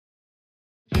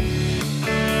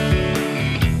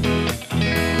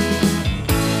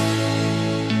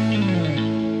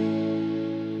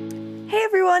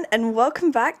everyone, and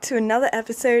welcome back to another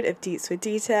episode of Deets with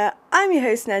Deeta. I'm your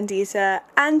host Nandita,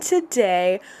 and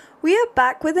today we are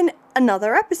back with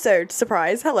another episode.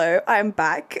 Surprise, hello, I'm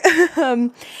back.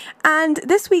 And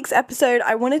this week's episode,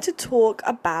 I wanted to talk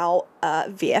about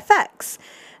VFX.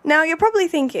 Now, you're probably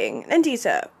thinking,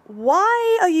 Nandita,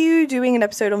 why are you doing an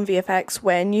episode on VFX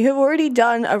when you have already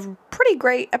done a pretty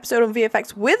great episode on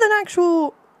VFX with an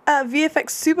actual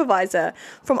VFX supervisor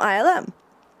from ILM?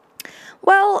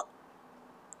 Well,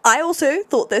 I also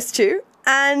thought this too,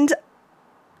 and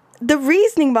the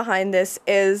reasoning behind this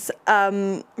is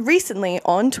recently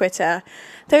on Twitter,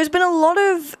 there's been a lot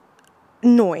of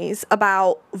noise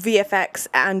about VFX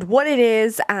and what it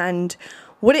is and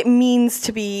what it means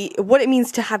to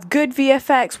have good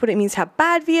VFX, what it means to have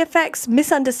bad VFX,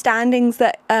 misunderstandings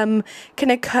that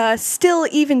can occur still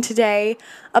even today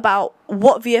about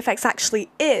what VFX actually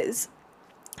is.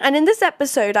 And in this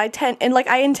episode, I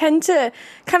intend to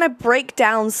kind of break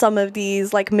down some of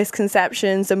these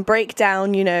misconceptions and break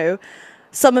down,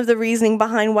 some of the reasoning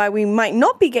behind why we might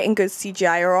not be getting good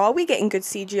CGI, or are we getting good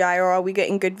CGI, or are we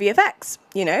getting good VFX,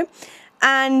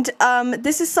 And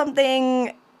this is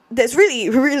something that's really,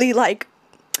 really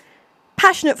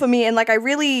passionate for me, and I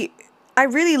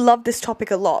really love this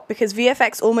topic a lot because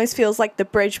VFX almost feels like the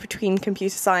bridge between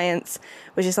computer science,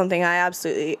 which is something I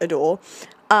absolutely adore,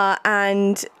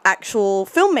 and actual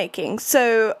filmmaking.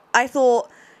 So I thought,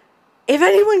 if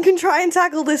anyone can try and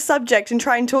tackle this subject and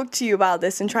try and talk to you about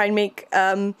this and try and make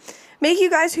you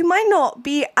guys who might not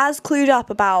be as clued up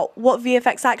about what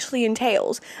VFX actually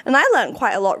entails. And I learned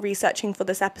quite a lot researching for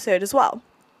this episode as well.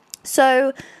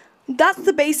 So that's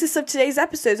the basis of today's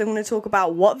episode. I'm going to talk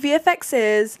about what VFX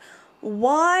is,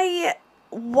 why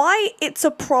it's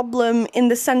a problem in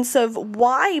the sense of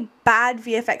why bad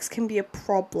VFX can be a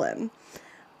problem,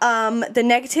 the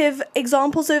negative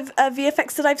examples of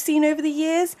VFX that I've seen over the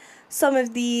years, some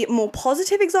of the more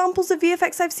positive examples of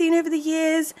VFX I've seen over the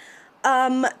years,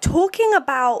 talking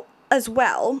about as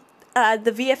well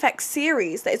the VFX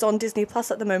series that is on Disney Plus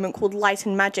at the moment called Light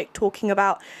and Magic, talking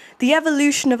about the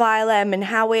evolution of ILM and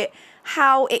how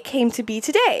it came to be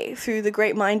today through the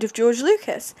great mind of George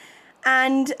Lucas.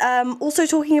 And also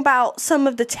talking about some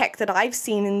of the tech that I've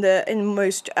seen in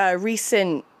most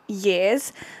recent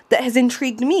years that has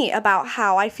intrigued me about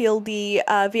how I feel the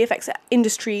VFX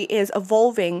industry is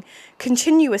evolving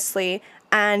continuously,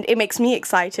 and it makes me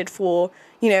excited for,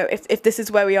 if this is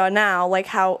where we are now,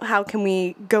 how can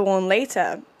we go on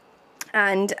later?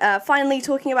 And finally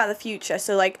talking about the future,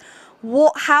 so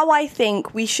how I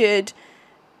think we should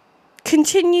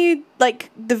continue the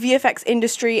VFX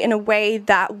industry in a way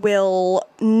that will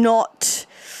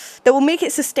make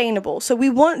it sustainable. So we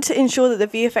want to ensure that the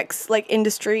VFX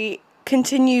industry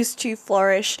continues to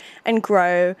flourish and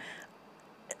grow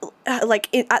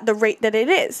at the rate that it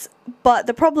is. But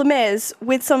the problem is,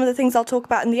 with some of the things I'll talk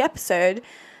about in the episode,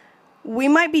 we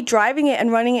might be driving it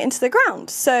and running it into the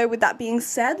ground. So with that being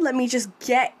said, let me just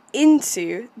get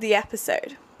into the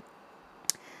episode.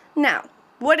 Now,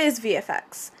 what is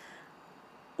VFX?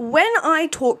 When I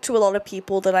talk to a lot of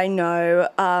people that I know,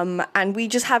 and we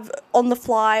just have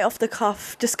on-the-fly,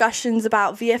 off-the-cuff discussions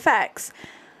about VFX,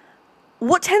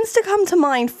 what tends to come to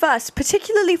mind first,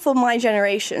 particularly for my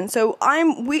generation,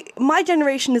 my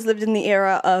generation has lived in the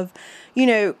era of,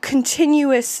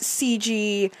 continuous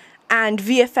CG and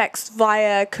VFX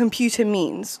via computer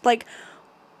means.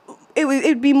 It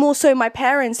would be more so my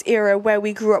parents' era where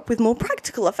we grew up with more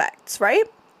practical effects, right?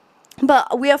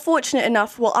 But we are fortunate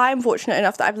enough, I'm fortunate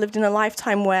enough that I've lived in a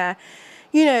lifetime where,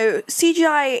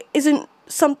 CGI isn't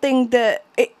something that,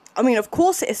 of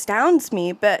course it astounds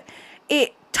me, but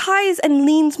it ties and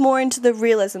leans more into the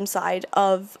realism side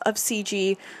of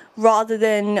CG rather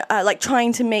than,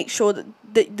 trying to make sure that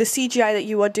the CGI that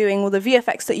you are doing or the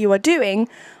VFX that you are doing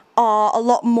are a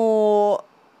lot more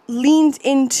leaned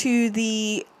into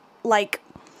the,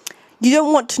 you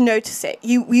don't want to notice it.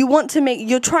 You want to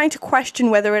you're trying to question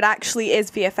whether it actually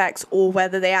is VFX or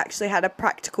whether they actually had a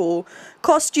practical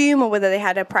costume or whether they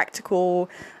had a practical,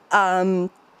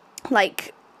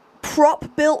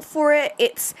 prop built for it.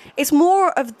 It's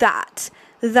more of that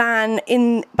than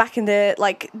back in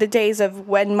the days of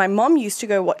when my mom used to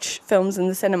go watch films in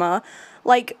the cinema.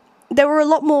 There were a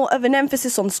lot more of an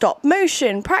emphasis on stop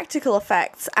motion, practical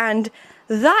effects, and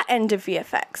that end of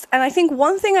VFX. And I think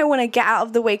one thing I want to get out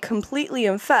of the way completely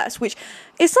and first, which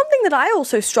is something that I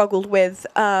also struggled with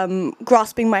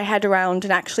grasping my head around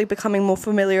and actually becoming more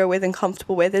familiar with and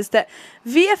comfortable with, is that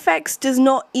VFX does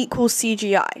not equal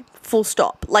CGI, full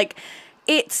stop.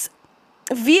 It's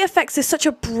VFX is such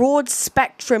a broad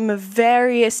spectrum of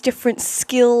various different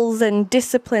skills and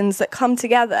disciplines that come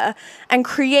together and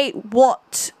create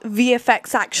what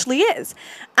VFX actually is.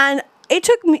 And it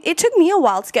took me a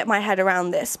while to get my head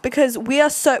around this, because we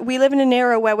live in an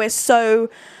era where we're so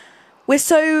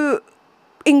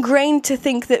ingrained to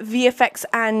think that VFX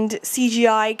and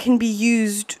CGI can be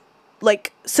used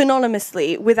like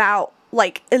synonymously without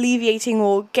like alleviating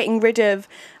or getting rid of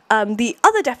the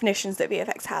other definitions that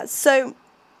VFX has. So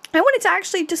I wanted to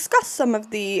actually discuss some of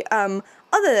the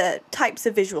other types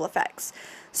of visual effects.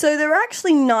 So there are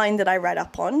actually 9 that I read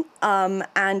up on,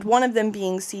 and one of them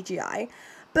being CGI.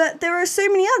 But there are so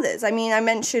many others. I mean, I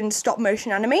mentioned stop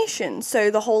motion animation. So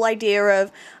the whole idea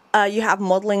of you have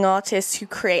modeling artists who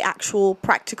create actual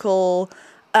practical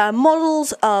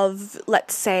models of,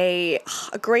 let's say,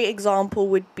 a great example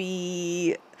would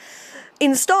be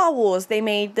in Star Wars. They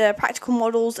made the practical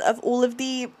models of all of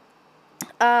the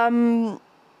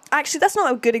actually, that's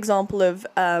not a good example of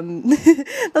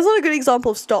that's not a good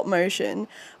example of stop motion,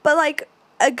 but like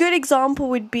a good example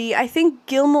would be, I think,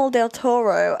 Guillermo del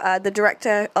Toro, the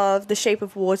director of The Shape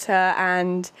of Water,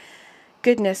 and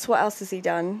goodness, what else has he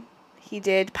done? He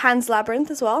did Pan's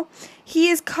Labyrinth as well. He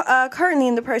is currently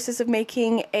in the process of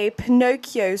making a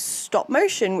Pinocchio stop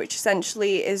motion, which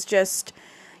essentially is just,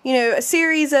 you know, a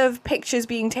series of pictures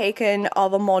being taken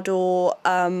of a model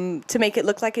to make it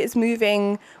look like it's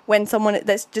moving, when someone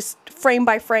that's just frame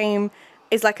by frame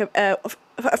is like a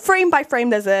frame by frame,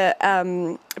 there's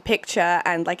a picture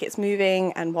and like it's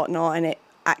moving and whatnot, and it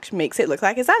actually makes it look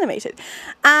like it's animated.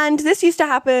 And this used to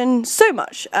happen so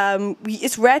much.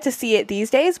 It's rare to see it these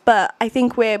days, but I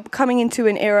think we're coming into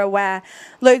an era where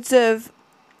loads of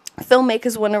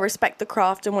filmmakers want to respect the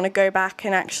craft and want to go back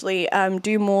and actually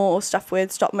do more stuff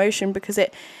with stop motion, because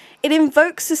it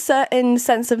invokes a certain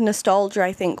sense of nostalgia,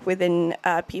 I think, within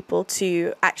people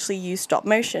to actually use stop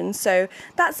motion. So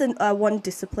that's one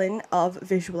discipline of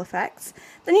visual effects.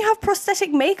 Then you have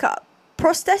prosthetic makeup.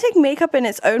 Prosthetic makeup in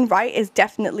its own right is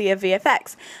definitely a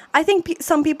VFX. I think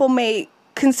some people may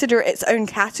consider it its own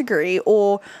category,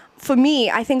 or for me,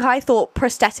 I think I thought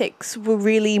prosthetics were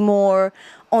really more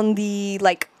on the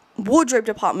like wardrobe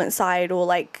department side, or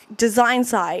like design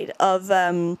side of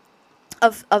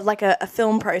like a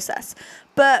film process.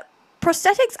 But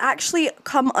prosthetics actually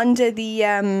come under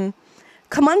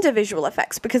visual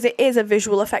effects, because it is a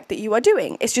visual effect that you are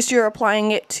doing. It's just you're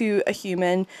applying it to a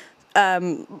human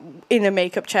in a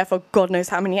makeup chair for God knows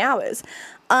how many hours.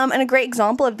 And a great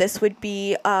example of this would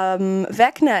be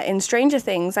Vecna in Stranger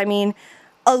Things. I mean,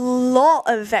 a lot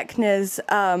of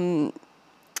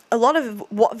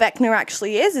what Vecna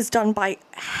actually is done by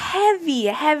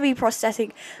heavy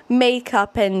prosthetic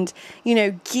makeup and, you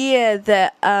know, gear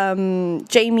that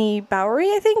Jamie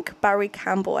Bowery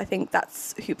Campbell, I think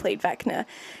that's who played Vecna.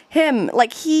 Him,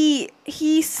 like, he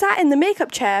sat in the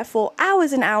makeup chair for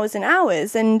hours and hours and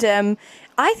hours, and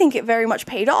I think it very much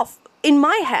paid off. In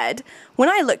my head, when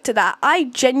I looked at that, I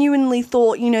genuinely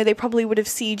thought, you know, they probably would have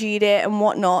CG'd it and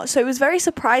whatnot. So it was very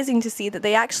surprising to see that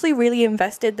they actually really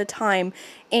invested the time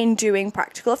in doing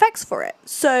practical effects for it.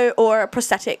 So, or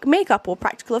prosthetic makeup or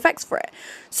practical effects for it.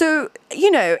 So, you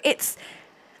know, it's,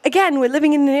 again, we're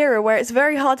living in an era where it's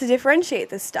very hard to differentiate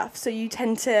this stuff. So you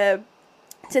tend to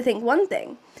think one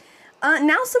thing.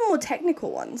 Now some more technical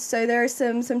ones. So there are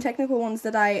some technical ones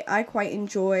that I quite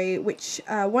enjoy, which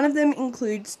one of them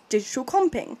includes digital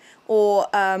comping, or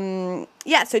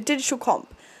so digital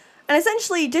comp. And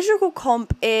essentially digital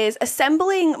comp is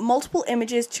assembling multiple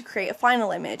images to create a final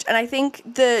image. And I think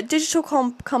the digital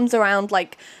comp comes around,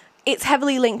 like, it's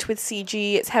heavily linked with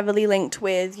CG, it's heavily linked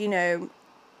with, you know,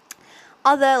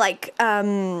 other like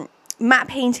matte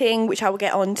painting, which I will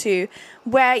get onto,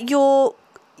 where you're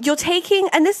taking,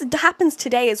 and this happens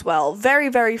today as well, very,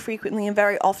 very frequently and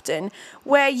very often,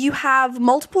 where you have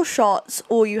multiple shots,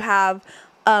 or you have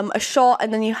a shot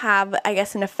and then you have, I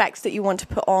guess, an effect that you want to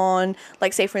put on.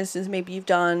 Like, say, for instance, maybe you've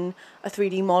done a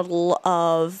 3D model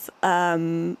of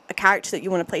a character that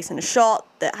you want to place in a shot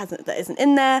that isn't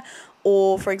in there.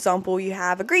 Or, for example, you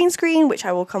have a green screen, which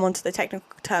I will come on to the technical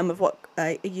term of what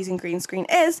using green screen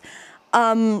is.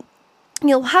 You'll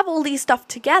have all these stuff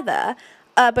together,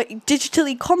 but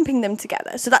digitally comping them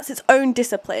together. So that's its own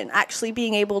discipline, actually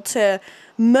being able to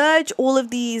merge all of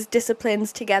these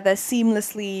disciplines together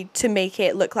seamlessly to make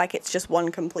it look like it's just one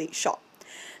complete shot.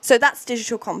 So that's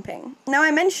digital comping. Now,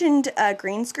 I mentioned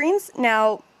green screens.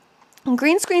 Now,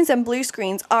 green screens and blue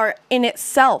screens are in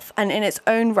itself and in its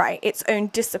own right, its own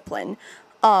discipline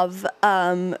of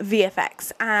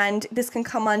VFX. And this can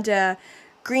come under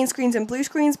green screens and blue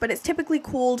screens, but it's typically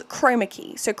called chroma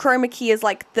key. So chroma key is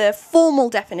like the formal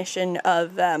definition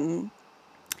of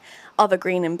other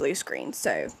green and blue screens.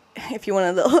 So if you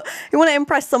want to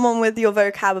impress someone with your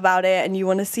vocab about it, and you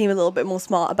want to seem a little bit more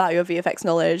smart about your VFX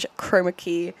knowledge, chroma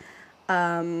key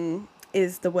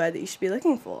is the word that you should be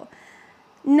looking for.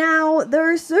 Now,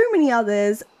 there are so many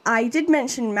others. I did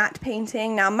mention matte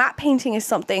painting. Now, matte painting is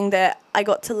something that I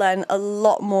got to learn a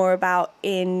lot more about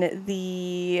in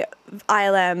the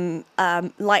ILM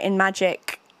Light and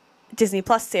Magic Disney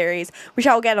Plus series, which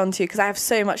I'll get onto because I have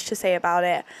so much to say about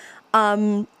it.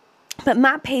 But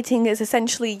matte painting is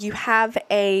essentially you have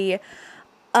a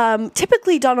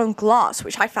typically done on glass,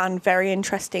 which I found very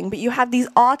interesting, but you have these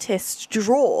artists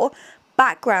draw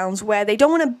backgrounds where they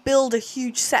don't want to build a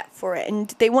huge set for it, and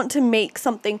they want to make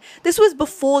something. This was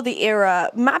before the era.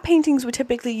 Matte paintings were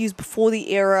typically used before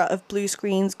the era of blue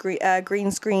screens, green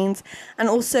screens, and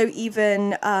also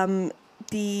even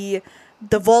the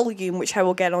volume, which I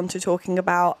will get on to talking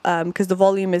about, because the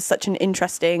volume is such an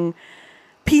interesting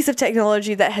piece of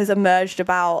technology that has emerged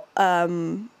about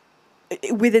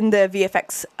within the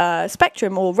VFX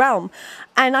spectrum or realm.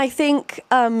 And I think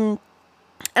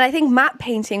matte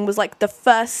painting was like the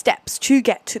first steps to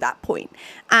get to that point.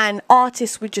 And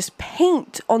artists would just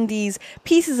paint on these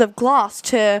pieces of glass,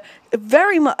 to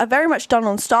very much done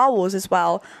on Star Wars as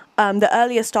well, the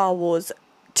earlier Star Wars,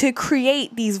 to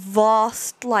create these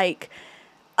vast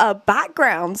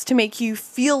backgrounds to make you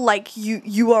feel like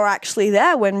you are actually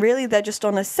there when really they're just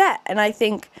on a set. And I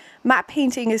think matte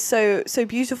painting is so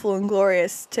beautiful and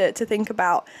glorious to think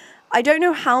about. I don't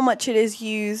know how much it is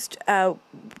used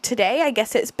today. I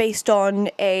guess it's based on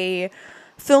a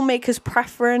filmmaker's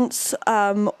preference,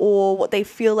 or what they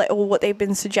feel like, or what they've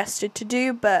been suggested to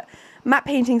do. But matte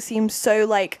painting seems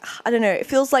so I don't know, it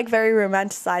feels like very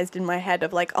romanticized in my head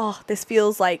of like, oh, this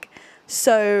feels like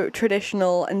so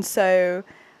traditional and so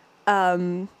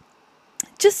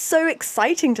just so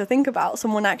exciting to think about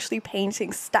someone actually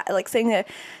painting,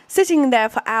 sitting there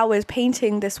for hours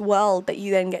painting this world that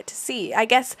you then get to see. I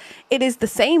guess it is the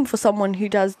same for someone who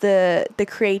does the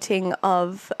creating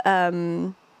of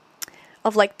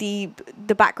like the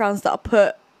backgrounds that are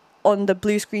put on the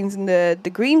blue screens and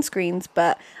the green screens.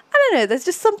 But I don't know, there's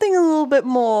just something a little bit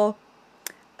more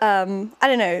I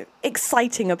don't know,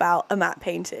 exciting about a matte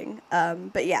painting.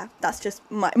 But yeah, that's just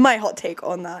my hot take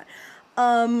on that.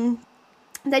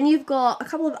 Then you've got a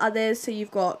couple of others. So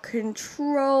you've got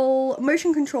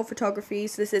motion control photography.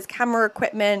 So this is camera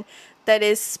equipment that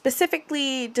is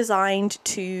specifically designed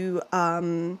to,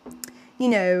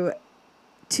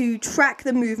 to track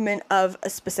the movement of a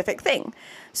specific thing.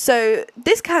 So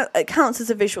this counts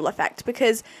as a visual effect,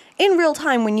 because in real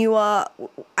time when you are...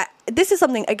 this is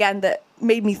something, again, that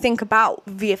made me think about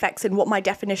VFX and what my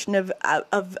definition of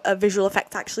a visual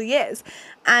effect actually is.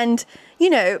 And,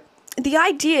 the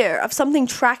idea of something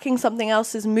tracking something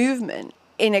else's movement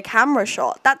in a camera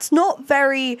shot, that's not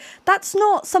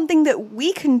something that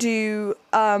we can do.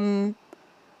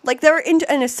 There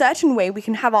in a certain way we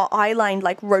can have our eye line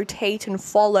rotate and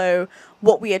follow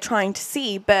what we are trying to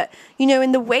see, but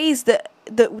in the ways that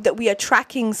we are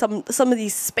tracking some of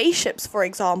these spaceships, for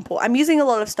example. I'm using a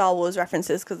lot of Star Wars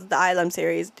references because the ILM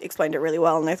series explained it really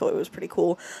well, and I thought it was pretty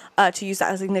cool to use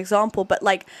that as an example. But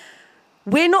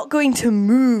we're not going to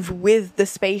move with the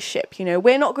spaceship,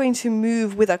 we're not going to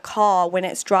move with a car when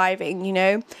it's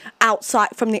driving, outside,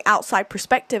 from the outside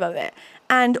perspective of it.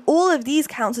 And all of these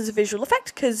counts as a visual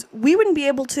effect because we wouldn't be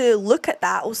able to look at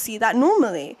that or see that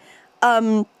normally.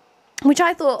 Which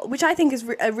I think is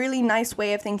a really nice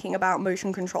way of thinking about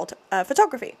motion control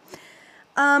photography.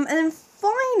 And then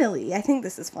finally, I think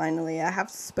this is finally, I have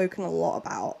spoken a lot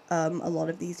about a lot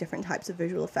of these different types of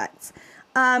visual effects.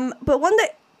 But one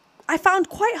that I found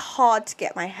quite hard to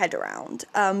get my head around,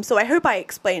 so I hope I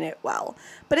explain it well,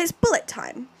 but it's bullet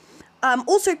time,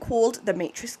 also called the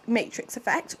matrix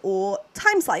effect or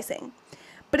time slicing.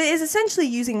 But it is essentially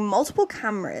using multiple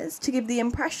cameras to give the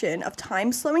impression of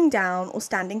time slowing down or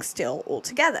standing still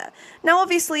altogether. Now,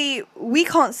 obviously, we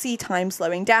can't see time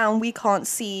slowing down, we can't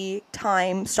see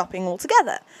time stopping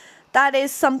altogether. That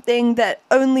is something that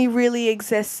only really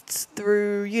exists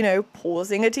through,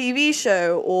 pausing a TV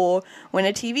show, or when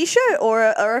a TV show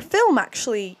or a film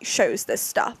actually shows this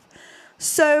stuff.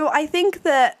 So I think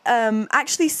that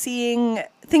actually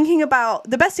thinking about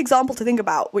the best example to think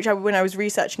about, when I was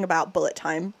researching about bullet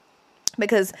time,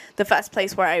 because the first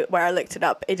place where I looked it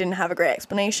up, it didn't have a great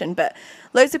explanation, but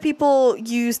loads of people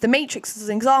use the Matrix as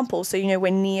an example. So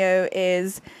when Neo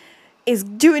is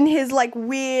doing his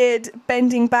weird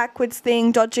bending backwards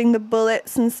thing, dodging the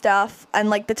bullets and stuff,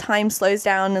 and the time slows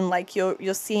down, and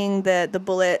you're seeing the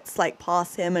bullets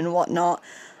pass him and whatnot.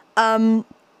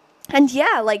 And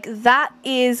yeah, like that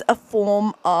is a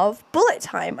form of bullet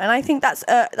time, and I think that's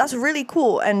really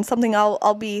cool and something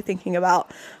I'll be thinking about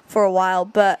for a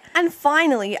while. And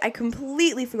finally, I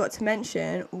completely forgot to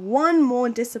mention one more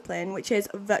discipline, which is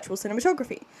virtual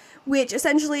cinematography, which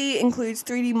essentially includes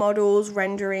 3D models,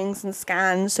 renderings, and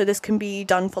scans. So this can be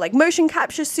done for like motion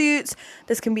capture suits.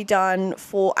 This can be done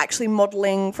for actually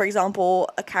modeling, for example,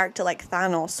 a character like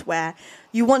Thanos, where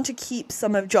you want to keep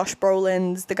some of Josh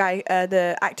Brolin's,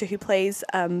 the actor who plays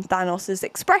Thanos'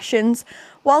 expressions,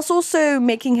 whilst also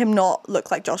making him not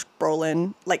look like Josh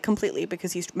Brolin, like completely,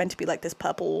 because he's meant to be like this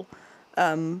purple,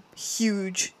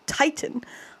 huge titan.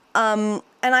 And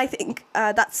I think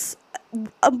that's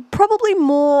a probably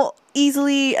more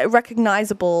easily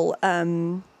recognizable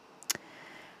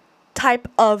type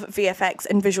of VFX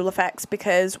and visual effects,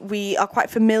 because we are quite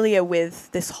familiar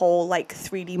with this whole like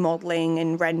 3D modeling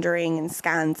and rendering and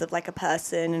scans of like a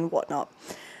person and whatnot.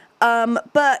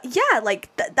 But yeah, like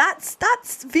that's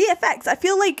VFX. I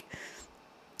feel like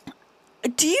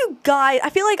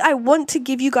I want to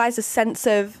give you guys a sense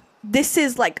of this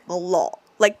is like a lot.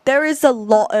 Like there is a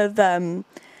lot of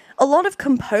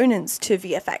components to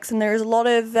VFX, and there's a lot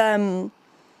of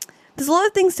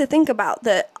things to think about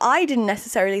that I didn't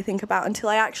necessarily think about until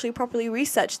I actually properly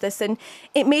researched this, and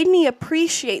it made me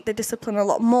appreciate the discipline a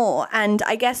lot more, and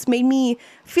I guess made me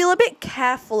feel a bit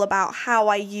careful about how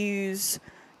I use,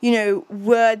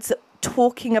 words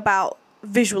talking about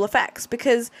visual effects,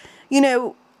 because,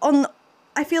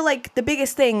 I feel like the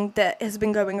biggest thing that has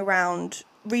been going around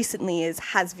recently is,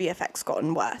 has VFX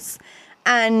gotten worse?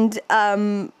 And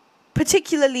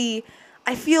particularly,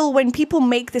 I feel when people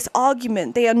make this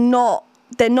argument, they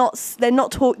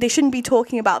shouldn't be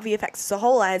talking about VFX as a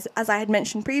whole, as I had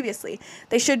mentioned previously.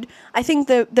 I think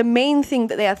the main thing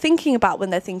that they are thinking about when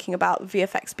they're thinking about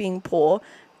VFX being poor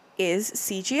is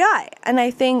CGI. And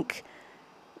I think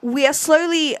we are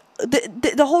slowly,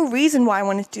 the whole reason why I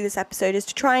wanted to do this episode is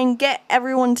to try and get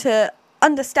everyone to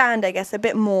understand, I guess, a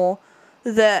bit more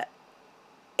that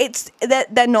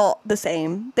they're not the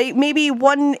same. Maybe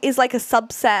one is like a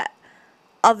subset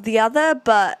of the other,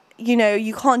 but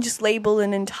you can't just label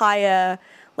an entire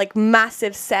like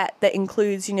massive set that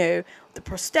includes the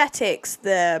prosthetics,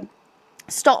 the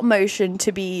stop motion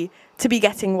to be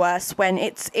getting worse, when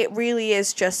it really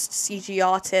is just CG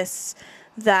artists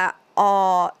that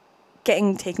are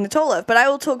getting taken the toll of. But I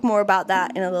will talk more about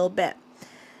that in a little bit.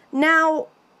 Now,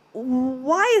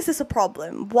 why is this a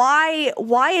problem? Why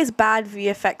is bad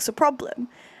VFX a problem?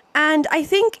 And I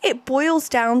think it boils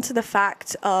down to the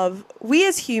fact of, we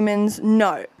as humans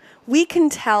know, we can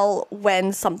tell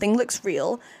when something looks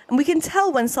real, and we can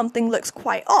tell when something looks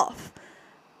quite off.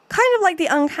 Kind of like the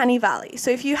uncanny valley.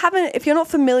 So if you're not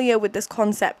familiar with this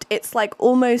concept, it's like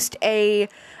almost a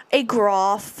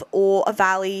graph or a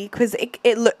valley, because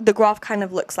the graph kind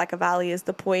of looks like a valley is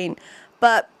the point,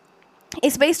 but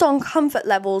it's based on comfort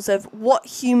levels of what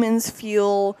humans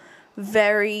feel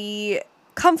very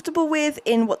comfortable with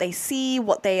in what they see,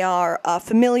 what they are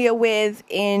familiar with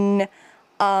in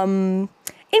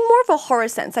more of a horror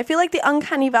sense. I feel like the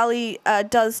uncanny valley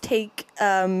does take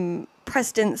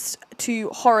precedence to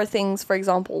horror things, for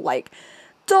example, like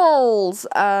dolls,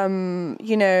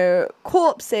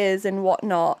 corpses and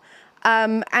whatnot.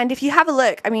 And if you have a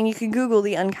look, I mean, you can Google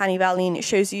the uncanny valley and it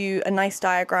shows you a nice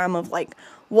diagram of like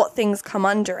what things come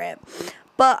under it.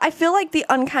 But I feel like the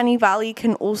uncanny valley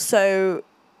can also,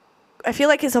 I feel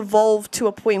like it's evolved to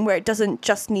a point where it doesn't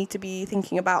just need to be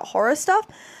thinking about horror stuff,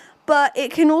 but we're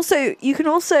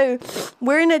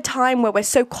in a time where we're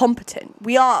so competent.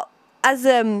 We are,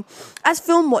 as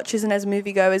film watchers and as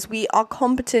moviegoers, we are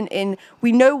competent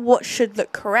we know what should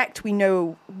look correct, we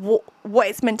know what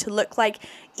it's meant to look like,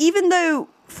 even though,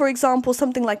 for example,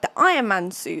 something like the Iron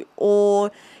Man suit,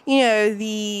 or,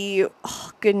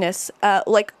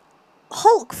 like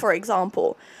Hulk, for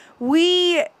example,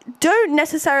 we don't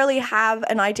necessarily have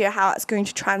an idea how it's going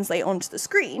to translate onto the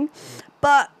screen,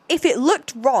 but if it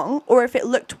looked wrong, or if it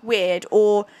looked weird,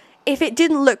 or if it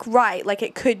didn't look right, like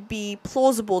it could be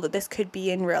plausible that this could be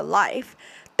in real life,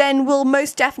 then we'll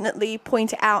most definitely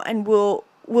point it out and we'll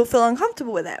feel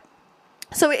uncomfortable with it.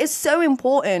 So it is so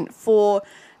important for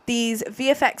these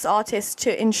VFX artists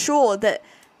to ensure that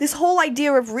this whole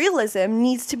idea of realism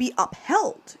needs to be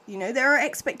upheld. There are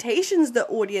expectations that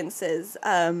audiences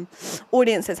have.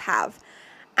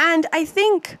 And I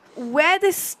think where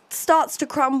this starts to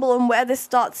crumble and where this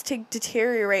starts to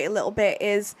deteriorate a little bit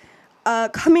is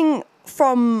coming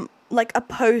from like a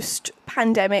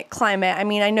post-pandemic climate. I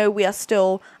mean, I know I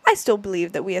still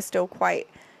believe that we are still quite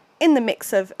in the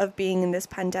mix of being in this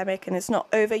pandemic and it's not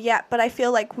over yet, but I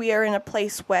feel like we are in a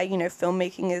place where,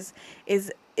 filmmaking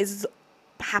is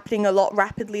happening a lot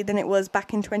rapidly than it was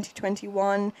back in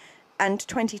 2021 and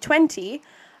 2020.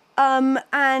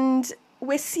 And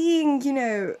we're seeing, you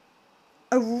know,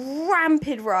 a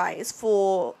rampant rise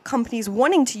for companies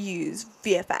wanting to use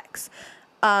VFX,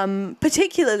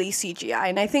 particularly CGI.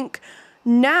 And I think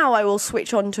now I will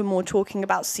switch on to more talking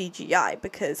about CGI,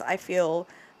 because I feel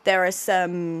there are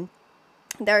some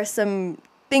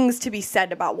things to be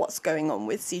said about what's going on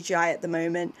with CGI at the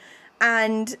moment.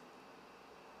 And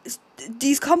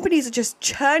these companies are just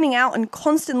churning out and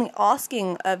constantly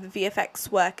asking of VFX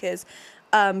workers,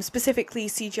 specifically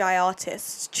CGI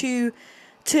artists, to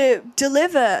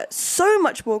deliver so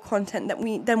much more content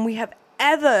than we have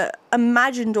ever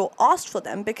imagined or asked for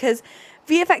them, because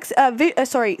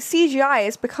CGI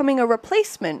is becoming a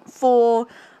replacement for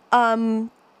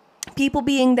people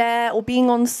being there or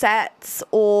being on sets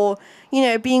or, you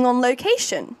know, being on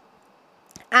location.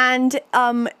 And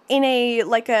in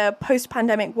a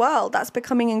post-pandemic world, that's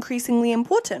becoming increasingly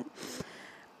important.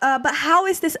 But how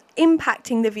is this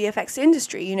impacting the VFX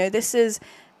industry? You know, it's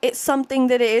something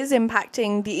that is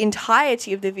impacting the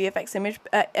entirety of the VFX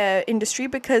industry,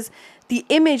 because the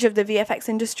image of the VFX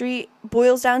industry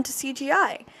boils down to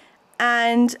CGI.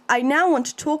 And I now want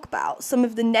to talk about some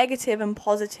of the negative and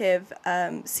positive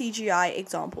CGI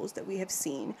examples that we have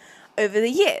seen over the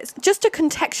years, just to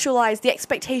contextualize the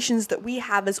expectations that we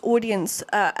have as audience,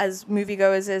 as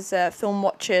moviegoers, as film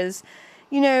watchers,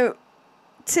 you know,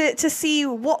 to see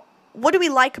what do we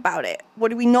like about it?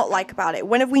 What do we not like about it?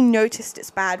 When have we noticed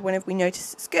it's bad? When have we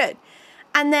noticed it's good?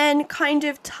 And then kind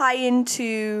of tie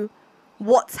into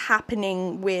what's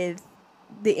happening with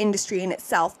the industry in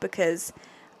itself, because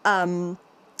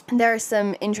there are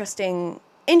some interesting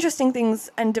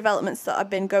things and developments that have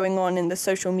been going on in the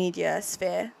social media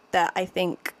sphere that I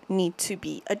think need to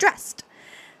be addressed.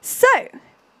 So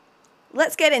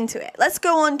let's get into it. Let's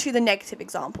go on to the negative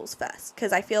examples first,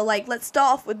 because I feel like let's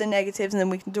start off with the negatives and then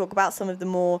we can talk about some of the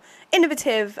more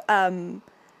innovative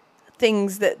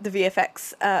things that the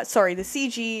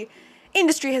CG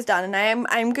industry has done. And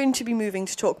I'm going to be moving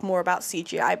to talk more about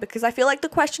CGI, because I feel like the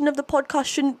question of the podcast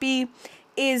shouldn't be,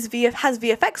 has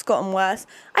VFX gotten worse?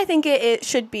 I think it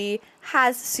should be,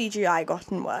 has CGI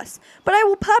gotten worse? But I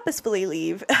will purposefully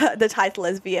leave the title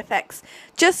as VFX,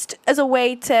 just as a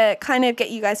way to kind of get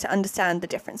you guys to understand the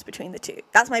difference between the two.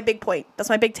 That's my big point. That's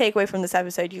my big takeaway from this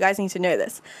episode. You guys need to know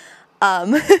this.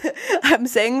 I'm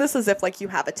saying this as if like you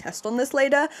have a test on this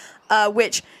later,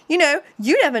 which, you know,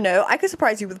 you never know. I could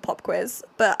surprise you with a pop quiz,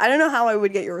 but I don't know how I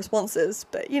would get your responses.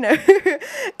 But, you know,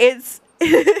 it is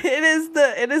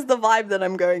the vibe that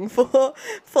I'm going for,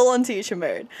 full on teacher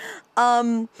mode.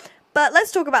 But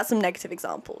let's talk about some negative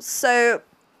examples. So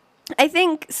I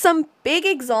think some big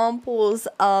examples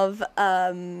of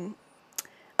CG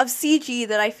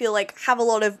that I feel like have a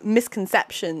lot of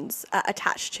misconceptions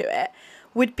attached to it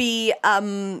would be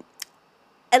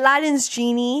Aladdin's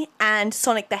Genie and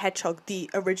Sonic the Hedgehog, the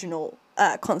original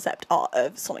concept art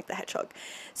of Sonic the Hedgehog.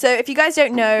 So if you guys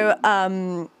don't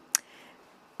know,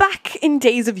 back in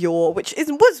days of yore, which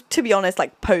was, to be honest,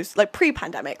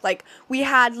 pre-pandemic, like we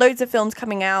had loads of films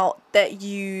coming out that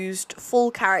used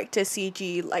full character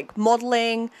CG, like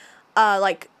modeling.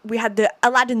 Like we had the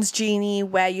Aladdin's Genie,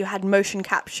 where you had motion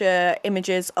capture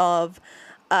images of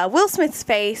Will Smith's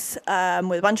face with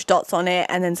a bunch of dots on it,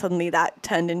 and then suddenly that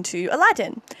turned into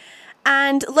Aladdin.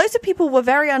 And loads of people were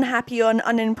very unhappy and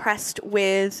unimpressed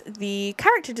with the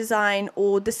character design,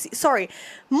 or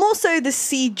more so the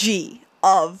CG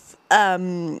of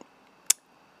the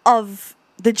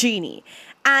genie.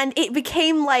 And it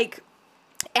became like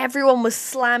everyone was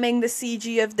slamming the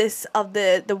CG of this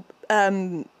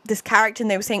character,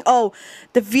 and they were saying, oh,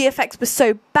 the VFX was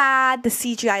so bad, the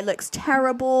CGI looks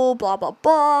terrible, blah blah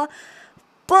blah.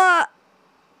 But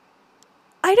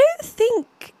I don't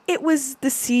think it was the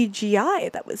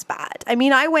CGI that was bad. I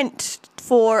mean, I went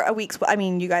for a week's,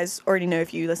 you guys already know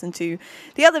if you listened to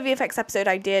the other VFX episode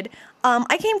I did.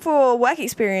 I came for a work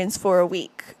experience for a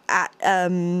week at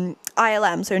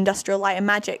ILM, so Industrial Light and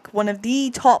Magic, one of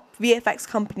the top VFX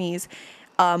companies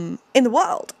in the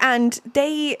world. And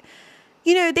they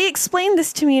explained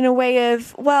this to me in a way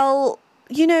of, well,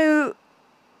 you know,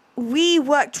 we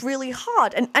worked really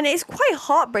hard, and it's quite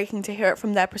heartbreaking to hear it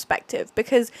from their perspective,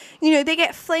 because, you know, they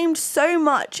get flamed so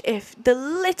much if the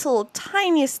little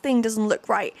tiniest thing doesn't look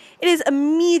right. It is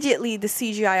immediately the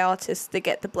CGI artists that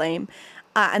get the blame,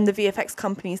 and the VFX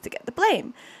companies that get the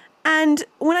blame. And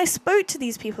when I spoke to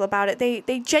these people about it,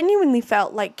 they genuinely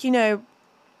felt like, you know,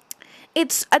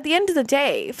 it's, at the end of the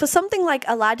day, for something like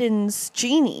Aladdin's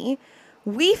Genie,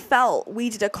 we felt we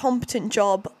did a competent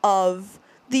job of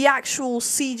the actual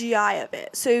CGI of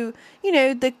it. So, you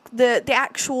know, the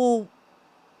actual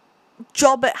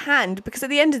job at hand, because at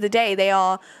the end of the day they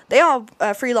are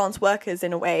freelance workers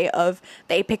in a way of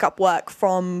they pick up work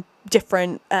from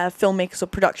different filmmakers or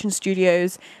production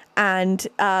studios, and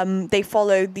they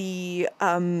follow the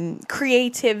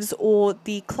creatives or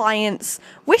the client's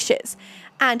wishes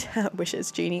and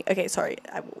wishes. Genie, okay, sorry,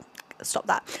 I will stop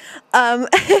that.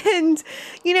 And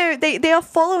you know, they are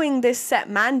following this set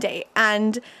mandate,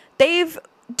 and they've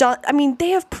done, I mean, they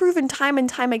have proven time and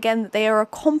time again that they are a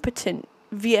competent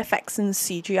VFX and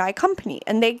CGI company,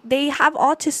 and they have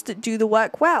artists that do the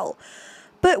work well.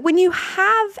 But when you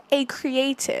have a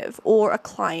creative or a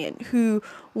client who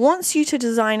wants you to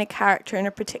design a character in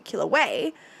a particular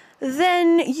way,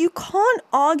 then you can't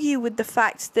argue with the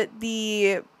fact that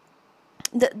the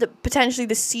potentially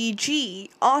the CG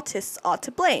artists are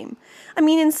to blame. I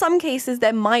mean, in some cases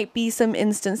there might be some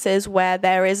instances where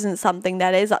there isn't something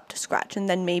that is up to scratch, and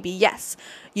then maybe yes,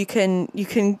 you can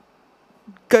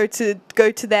go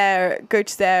to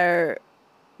their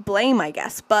blame, I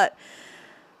guess. But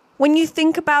when you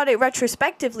think about it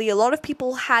retrospectively, a lot of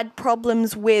people had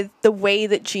problems with the way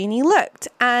that Genie looked,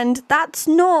 and that's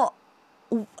not,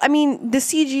 I mean, the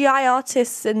CGI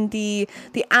artists and the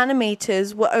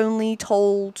animators were only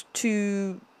told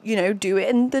to, you know, do it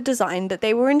in the design that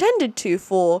they were intended to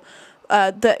for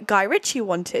that Guy Ritchie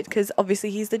wanted, because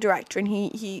obviously he's the director, and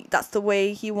he that's the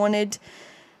way he wanted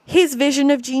his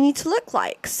vision of Genie to look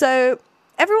like. So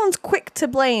everyone's quick to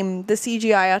blame the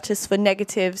CGI artists for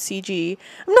negative CG.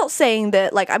 I'm not saying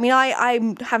that, like, I mean,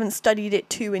 I haven't studied it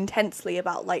too intensely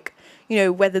about, like, you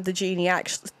know, whether the Genie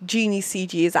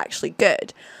CG is actually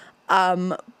good.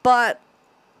 But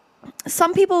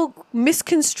some people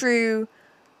misconstrue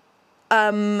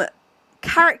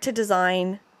character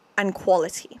design and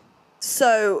quality.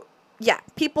 So yeah,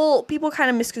 people kind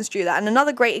of misconstrue that. And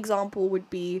another great example would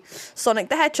be Sonic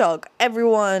the Hedgehog.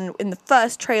 Everyone in the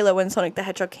first trailer when Sonic the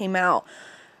Hedgehog came out,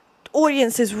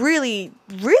 audiences really,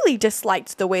 really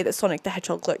disliked the way that Sonic the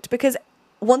Hedgehog looked, because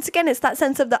once again, it's that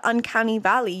sense of the uncanny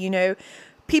valley. You know,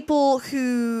 people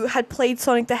who had played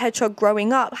Sonic the Hedgehog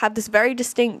growing up have this very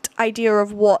distinct idea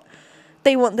of what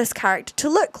they want this character to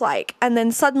look like. And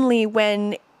then suddenly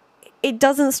when it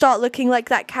doesn't start looking like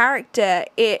that character,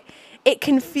 it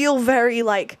can feel very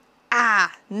like,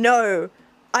 no,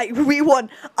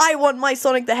 I want my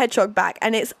Sonic the Hedgehog back.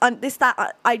 And it's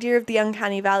that idea of the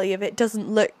uncanny valley of it doesn't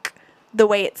look the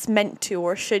way it's meant to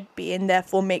or should be, and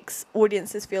therefore makes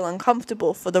audiences feel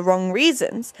uncomfortable for the wrong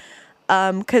reasons.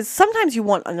 Because sometimes you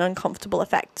want an uncomfortable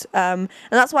effect, and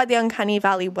that's why the uncanny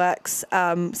valley works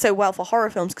so well for horror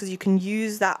films, because you can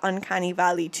use that uncanny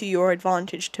valley to your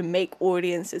advantage to make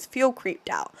audiences feel creeped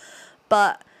out.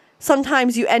 But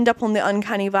sometimes you end up on the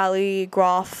uncanny valley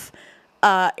graph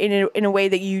in a way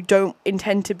that you don't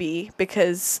intend to be,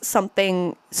 because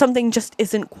something just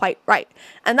isn't quite right.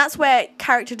 And that's where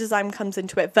character design comes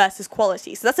into it versus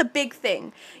quality. So that's a big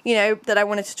thing, you know, that I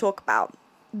wanted to talk about.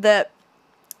 That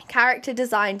character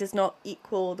design does not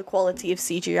equal the quality of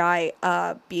CGI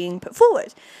being put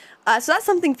forward. So that's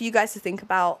something for you guys to think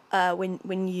about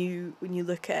when you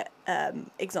look at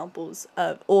examples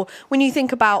of, or when you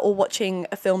think about or watching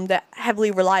a film that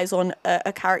heavily relies on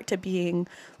a character being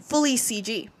fully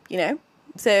CG, you know?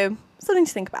 So something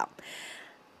to think about.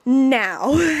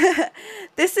 Now,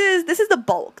 this is the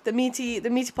bulk, the meaty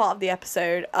part of the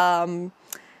episode,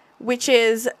 which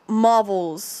is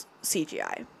Marvel's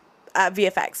CGI.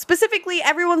 VFX. Specifically,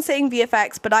 everyone's saying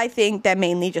VFX, but I think they're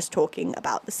mainly just talking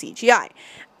about the CGI.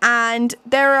 And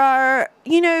there are,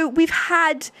 you know, we've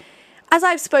had, as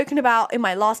I've spoken about in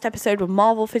my last episode with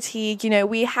Marvel fatigue, you know,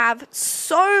 we have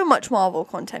so much Marvel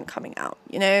content coming out.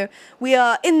 You know, we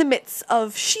are in the midst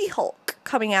of She-Hulk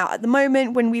coming out at the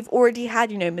moment, when we've already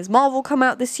had, you know, Ms. Marvel come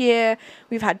out this year.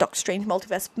 We've had Doctor Strange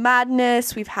Multiverse of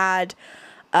Madness. We've had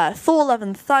Thor Love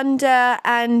and Thunder.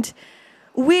 And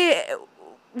we're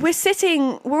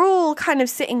all kind of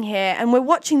sitting here and we're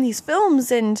watching these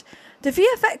films, and the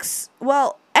VFX,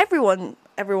 well,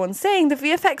 everyone's saying the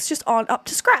VFX just aren't up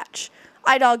to scratch.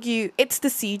 I'd argue it's the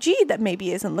CG that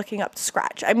maybe isn't looking up to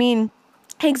scratch. I mean,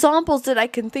 examples that I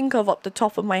can think of off the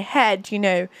top of my head, you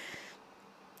know,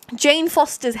 Jane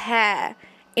Foster's hair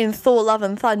in Thor Love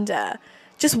and Thunder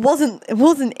just wasn't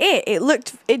it.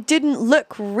 It didn't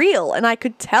look real, and I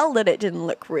could tell that it didn't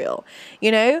look real,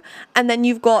 you know? And then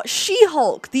you've got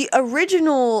She-Hulk, the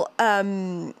original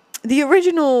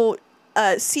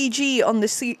CG on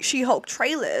the She-Hulk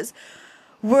trailers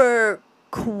were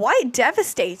quite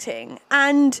devastating,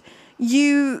 and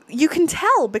you can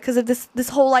tell because of this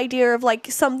whole idea of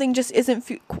like something just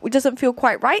doesn't feel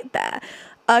quite right there.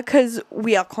 Because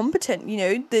we are competent, you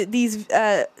know, these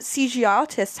CG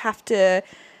artists have to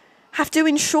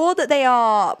ensure that they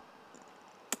are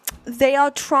they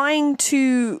are trying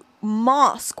to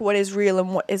mask what is real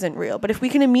and what isn't real. But if we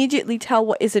can immediately tell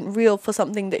what isn't real for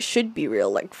something that should be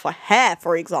real, like for hair,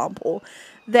 for example,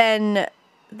 then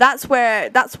that's where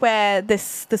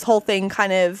this whole thing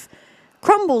kind of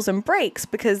crumbles and breaks,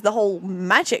 because the whole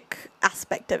magic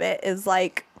aspect of it is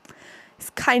like,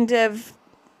 it's kind of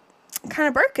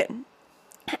broken.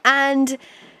 And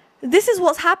this is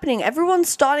what's happening. Everyone's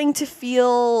starting to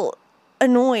feel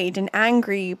annoyed and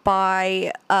angry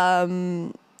by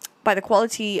the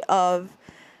quality of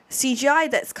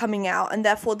CGI that's coming out, and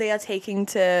therefore they are taking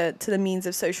to the means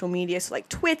of social media, so like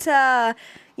Twitter,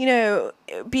 you know,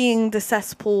 being the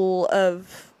cesspool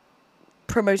of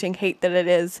promoting hate that it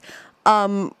is,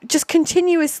 just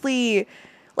continuously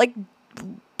like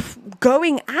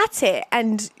going at it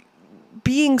and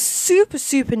being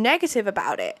super negative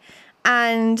about it.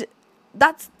 And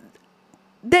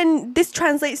then this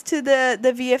translates to the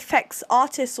VFX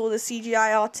artists or the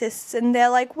CGI artists, and they're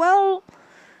like, well,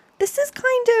 this is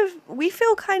we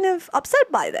feel kind of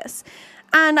upset by this.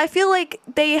 And I feel like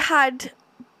they had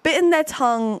bitten their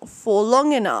tongue for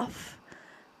long enough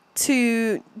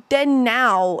to then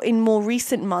now, in more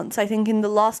recent months, I think in the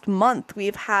last month,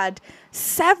 we've had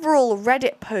several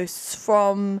Reddit posts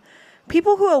from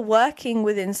people who are working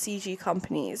within CG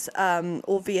companies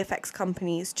or VFX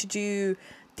companies to do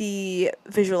the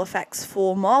visual effects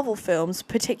for Marvel films,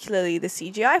 particularly the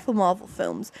CGI for Marvel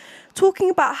films, talking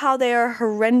about how they are a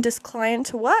horrendous client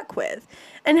to work with,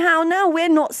 and how now we're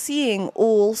not seeing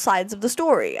all sides of the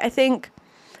story. I think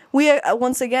we are,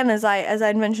 once again, as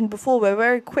I mentioned before, we're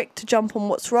very quick to jump on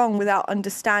what's wrong without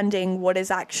understanding what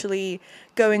is actually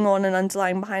going on and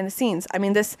underlying behind the scenes. I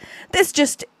mean, this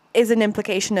just is an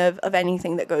implication of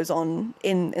anything that goes on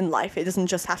in life. It doesn't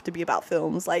just have to be about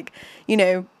films. Like, you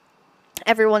know,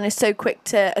 everyone is so quick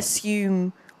to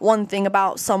assume one thing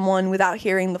about someone without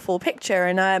hearing the full picture.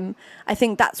 And I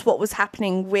think that's what was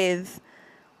happening with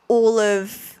all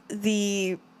of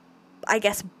the, I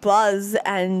guess, buzz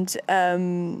and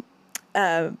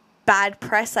bad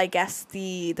press, I guess,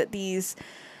 that these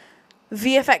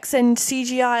VFX and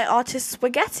CGI artists were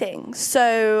getting.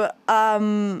 So,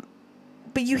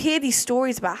 but you hear these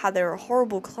stories about how they're a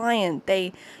horrible client.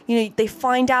 They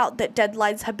find out that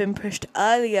deadlines have been pushed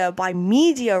earlier by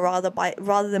media rather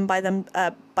than by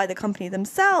the company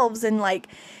themselves, and like,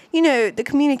 you know, the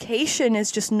communication is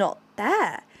just not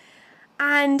there,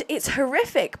 and it's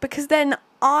horrific, because then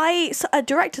a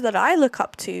director that I look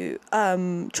up to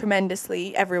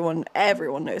tremendously, everyone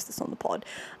knows this on the pod,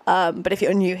 but if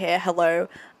you're new here, hello.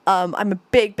 I'm a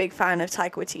big fan of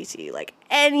Taika Waititi. Like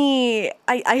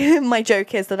my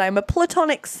joke is that I'm a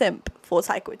platonic simp for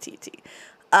Taika Waititi.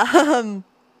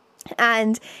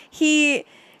 And he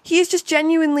is just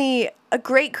genuinely a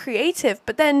great creative,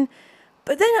 but then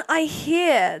I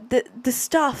hear the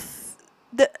stuff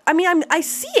that, I mean, I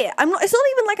see it. It's not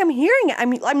even like I'm hearing it.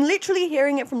 I'm literally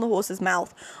hearing it from the horse's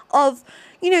mouth of,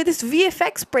 you know, this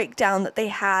VFX breakdown that they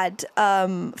had.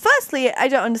 Firstly, I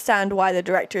don't understand why the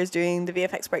director is doing the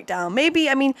VFX breakdown. Maybe,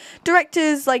 I mean,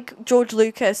 directors like George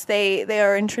Lucas, they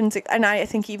are intrinsic, and I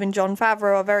think even Jon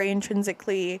Favreau are very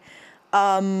intrinsically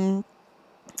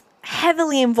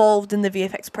heavily involved in the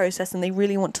VFX process, and they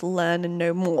really want to learn and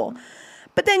know more.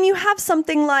 But then you have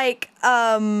something like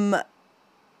Taika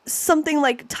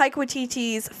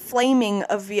Waititi's flaming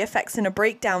of VFX in a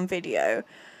breakdown video.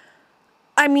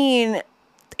 I mean,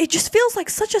 it just feels like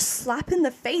such a slap in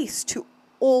the face to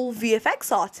all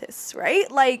VFX artists, right?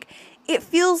 Like, it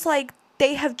feels like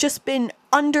they have just been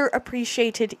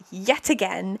underappreciated yet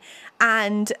again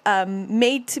and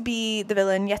made to be the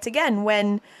villain yet again,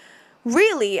 when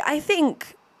really, I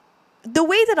think the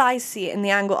way that I see it and the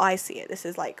angle I see it, this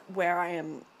is like where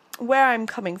I'm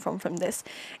coming from this,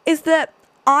 is that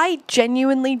I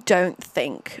genuinely don't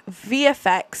think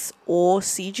VFX or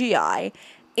CGI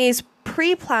is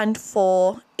pre-planned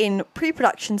for in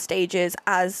pre-production stages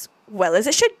as well as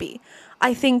it should be.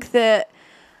 I think that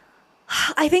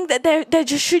there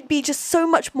just should be just so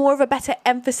much more of a better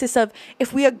emphasis of,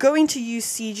 if we are going to use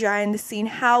CGI in the scene,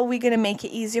 how are we going to make it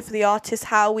easier for the artist?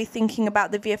 How are we thinking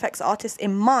about the VFX artist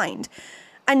in mind?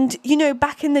 And, you know,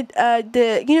 back in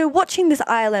watching this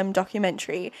ILM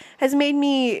documentary has made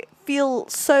me feel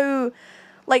so,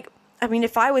 like, I mean,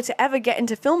 if I were to ever get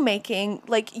into filmmaking,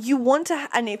 like, you want to,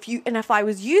 and if I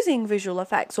was using visual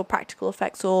effects or practical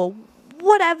effects or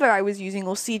whatever I was using,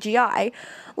 or CGI,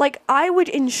 like, I would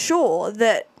ensure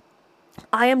that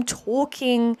I am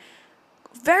talking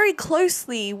very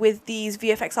closely with these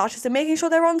VFX artists and making sure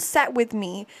they're on set with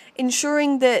me,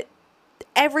 ensuring that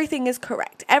everything is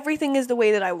correct, everything is the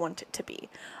way that I want it to be.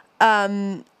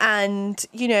 And,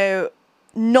 you know,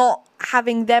 not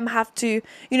having them have to,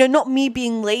 you know, not me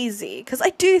being lazy, because I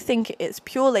do think it's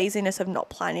pure laziness of not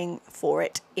planning for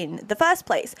it in the first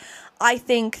place. I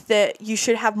think that you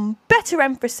should have better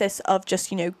emphasis of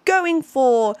just, you know, going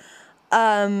for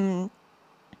I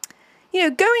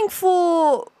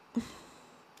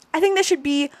think there should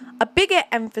be a bigger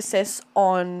emphasis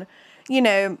on, you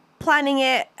know, planning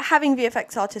it, having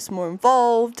VFX artists more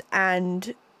involved,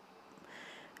 and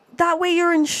that way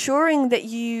you're ensuring that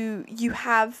you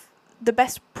have the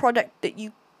best product that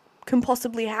you can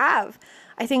possibly have.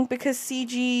 I think because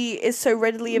CG is so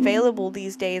readily available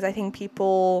these days, I think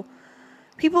people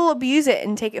abuse it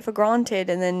and take it for granted,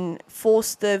 and then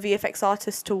force the VFX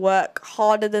artists to work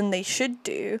harder than they should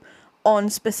do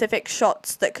on specific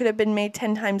shots that could have been made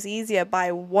 10 times easier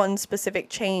by one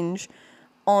specific change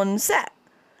on set.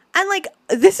 And like,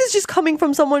 this is just coming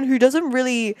from someone who doesn't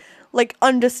really like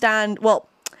understand, well,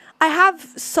 I have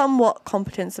somewhat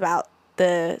competence about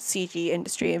the CG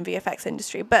industry and VFX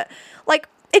industry, but like,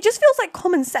 it just feels like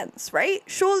common sense, right?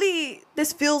 Surely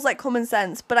this feels like common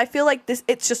sense, but I feel like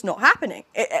it's just not happening.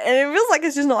 And it feels like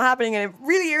it's just not happening, and it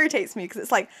really irritates me, because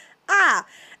it's like,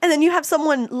 and then you have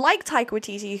someone like Taika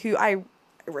Waititi, who I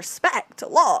respect a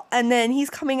lot, and then he's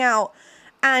coming out,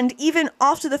 and even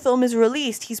after the film is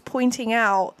released, he's pointing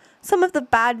out some of the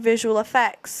bad visual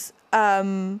effects,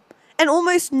 and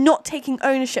almost not taking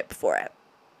ownership for it.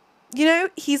 You know,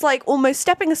 he's like almost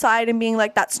stepping aside and being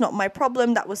like, that's not my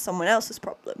problem, that was someone else's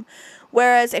problem.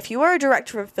 Whereas if you are a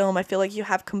director of film, I feel like you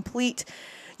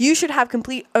should have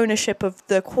complete ownership of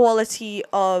the quality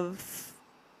of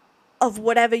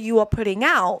whatever you are putting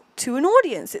out to an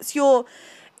audience. It's your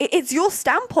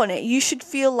stamp on it. You should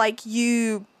feel like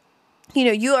you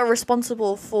are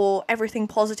responsible for everything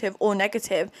positive or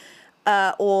negative,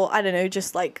 or I don't know,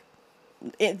 just like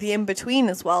the in-between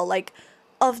as well, like,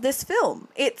 of this film.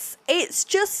 It's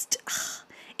just,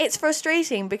 it's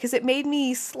frustrating, because it made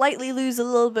me slightly lose a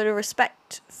little bit of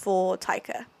respect for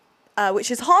Taika,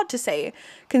 which is hard to say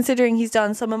considering he's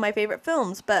done some of my favorite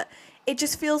films, but it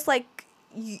just feels like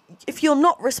if you're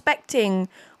not respecting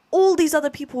all these other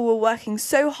people who are working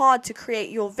so hard to create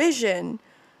your vision,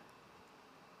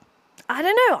 I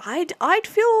don't know, I'd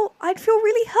feel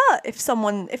really hurt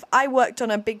if I worked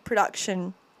on a big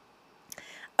production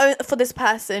for this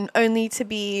person, only to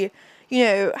be, you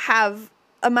know,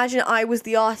 imagine I was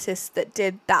the artist that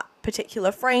did that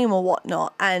particular frame or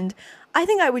whatnot, and I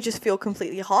think I would just feel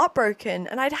completely heartbroken,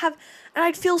 and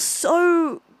I'd feel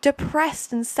so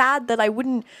depressed and sad that I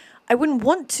wouldn't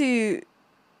want to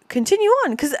continue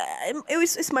on, because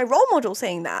it's my role model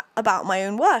saying that about my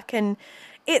own work, and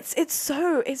it's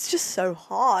just so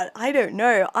hard. I don't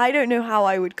know how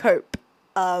I would cope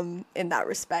in that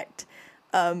respect.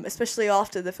 Especially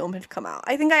after the film had come out.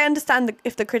 I think I understand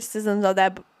if the criticisms are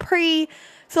there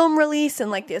pre-film release,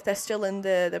 and like if they're still in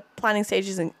the planning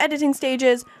stages and editing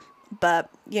stages, but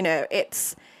you know,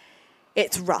 it's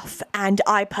rough, and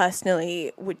I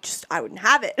personally I wouldn't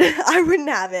have it. I would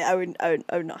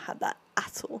not have that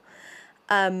at all.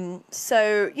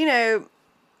 So, you know,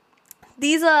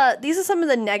 these are some of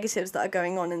the negatives that are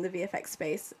going on in the VFX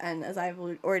space, and as I've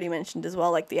already mentioned as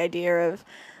well, like the idea of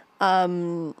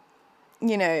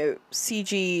you know,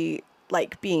 CG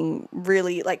like being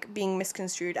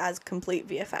misconstrued as complete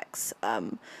VFX.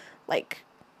 Like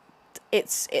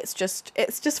it's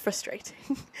just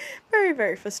frustrating. Very,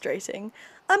 very frustrating.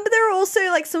 But there are also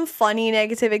like some funny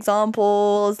negative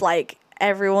examples, like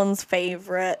everyone's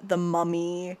favorite, The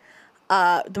Mummy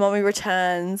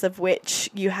Returns, of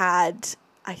which you had,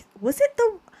 I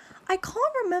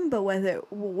can't remember whether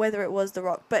it was The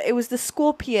Rock, but it was the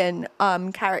Scorpion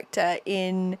character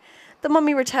in The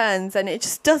Mummy Returns, and it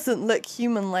just doesn't look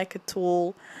human-like at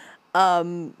all.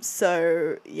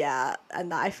 So yeah,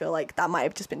 and I feel like that might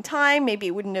have just been time.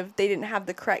 Maybe they didn't have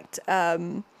the correct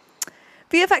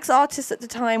VFX artists at the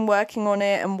time working on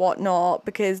it and whatnot,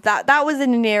 because that was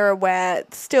in an era where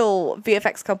still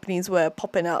VFX companies were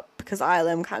popping up, because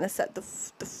ILM kind of set the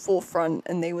forefront,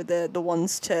 and they were the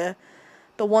ones to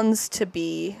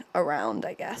be around,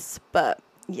 I guess. But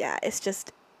yeah, it's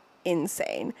just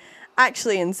insane.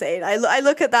 Actually insane. I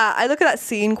look at that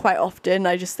scene quite often.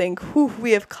 I just think, whew,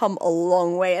 we have come a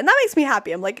long way, and that makes me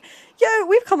happy. I'm like, yo,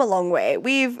 we've come a long way.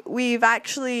 We've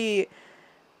actually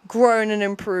grown and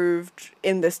improved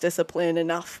in this discipline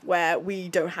enough where we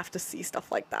don't have to see stuff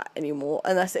like that anymore,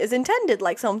 unless it is intended,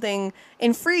 like something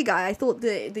in Free Guy. I thought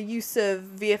the use of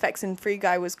VFX in Free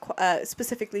Guy was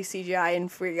specifically CGI in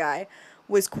Free Guy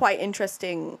was quite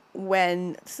interesting.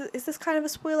 When is this kind of a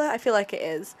spoiler? I feel like it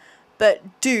is. But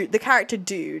the character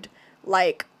Dude,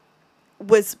 like,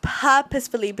 was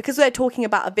purposefully, because we're talking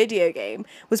about a video game,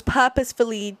 was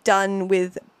purposefully done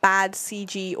with bad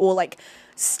CG, or like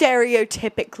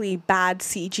stereotypically bad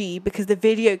CG, because the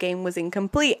video game was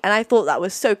incomplete. And I thought that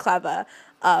was so clever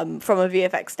from a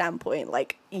VFX standpoint.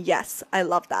 Like, yes, I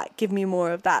love that. Give me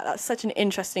more of that. That's such an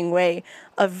interesting way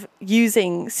of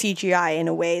using CGI in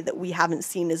a way that we haven't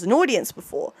seen as an audience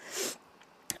before,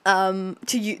 to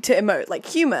emote like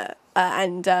humor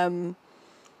and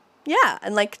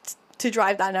like to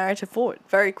drive that narrative forward.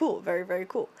 Very cool. Very, very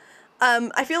cool.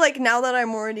 I feel like now that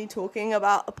I'm already talking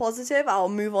about a positive, I'll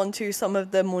move on to some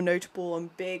of the more notable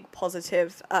and big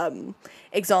positive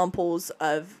examples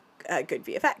of good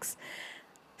VFX.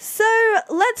 So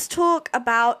let's talk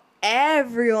about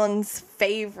everyone's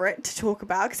favorite to talk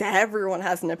about, because everyone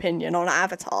has an opinion on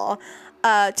Avatar.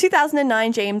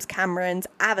 2009 James Cameron's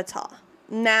Avatar.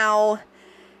 Now,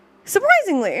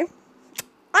 surprisingly,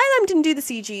 ILM didn't do the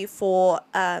CG for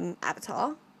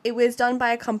Avatar. It was done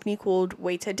by a company called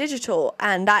Weta Digital,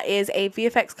 and that is a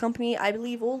VFX company, I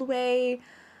believe, all the way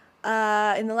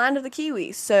in the land of the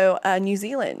Kiwis, so New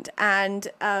Zealand. And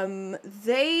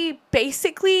they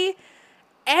basically,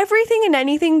 everything and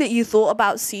anything that you thought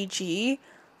about CG,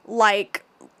 like,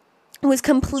 was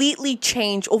completely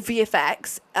changed, or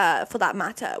VFX, for that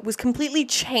matter, was completely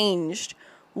changed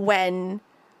when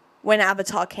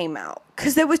Avatar came out,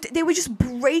 because they were just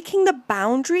breaking the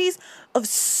boundaries of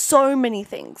so many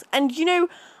things. And you know,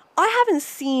 I haven't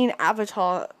seen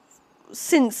Avatar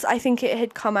since I think it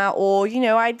had come out, or you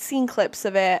know, I'd seen clips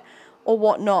of it or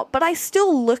whatnot, but I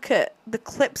still look at the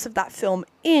clips of that film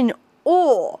in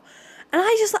awe. And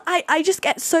I just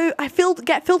get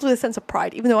filled with a sense of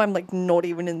pride, even though I'm like not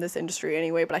even in this industry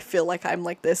anyway. But I feel like I'm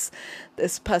like this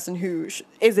person who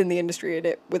is in the industry in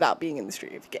it without being in the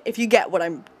industry. If you get what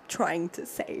I'm trying to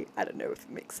say, I don't know if it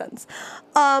makes sense.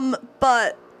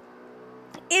 But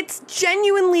it's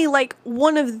genuinely like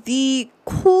one of the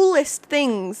coolest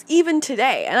things even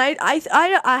today, and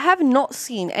I have not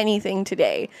seen anything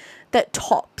today that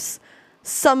tops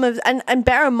some of, and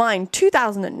bear in mind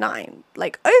 2009,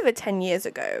 like over 10 years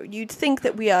ago. You'd think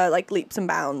that we are like leaps and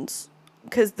bounds,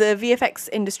 because the VFX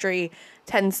industry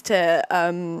tends to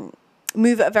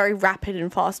move at a very rapid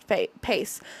and fast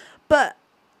pace, but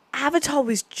Avatar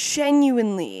was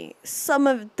genuinely some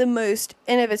of the most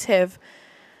innovative,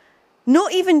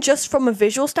 not even just from a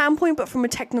visual standpoint, but from a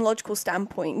technological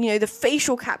standpoint. You know, the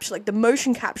facial capture, like the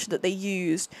motion capture that they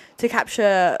used to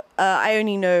capture, I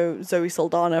only know Zoe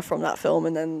Saldana from that film,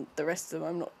 and then the rest of them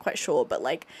I'm not quite sure. But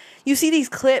like, you see these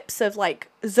clips of like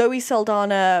Zoe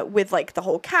Saldana with like the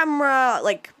whole camera,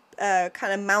 like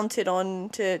kind of mounted on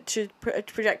to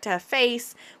project her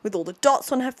face, with all the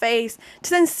dots on her face, to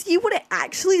then see what it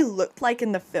actually looked like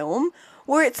in the film,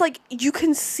 where it's like you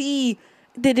can see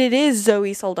that it is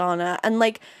Zoe Saldana. And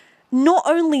like, not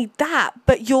only that,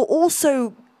 but you're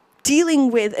also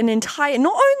dealing with not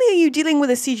only are you dealing with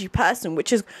a CG person,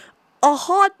 which is a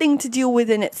hard thing to deal with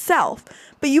in itself,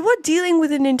 but you are dealing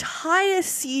with an entire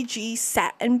CG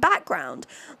set and background.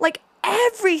 Like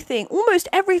almost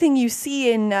everything you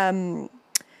see in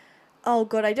oh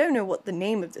god, I don't know what the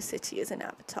name of the city is in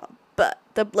Avatar, but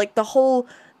the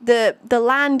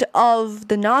land of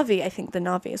the Na'vi, I think the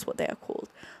Na'vi is what they are called.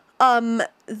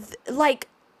 Like,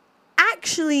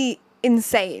 actually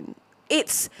insane.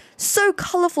 It's so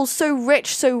colorful, so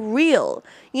rich, so real.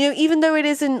 You know, even though it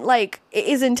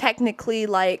isn't technically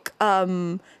like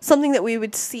something that we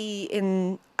would see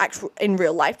in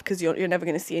real life, because you're never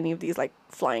going to see any of these like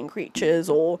flying creatures,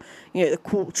 or you know, the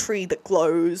cool tree that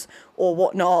glows or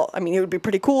whatnot. I mean, it would be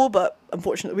pretty cool, but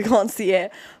unfortunately we can't see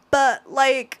it. But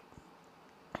like,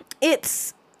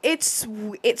 it's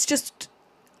just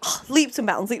leaps and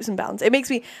bounds. It makes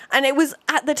me, and it was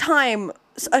at the time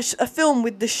a film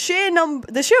with the sheer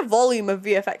volume of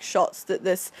VFX shots that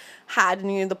this had,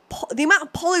 and you know, the amount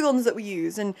of polygons that we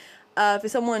use. And for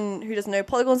someone who doesn't know,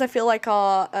 polygons I feel like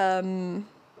are I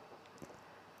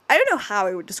don't know how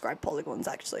I would describe polygons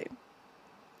actually,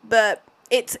 but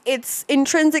it's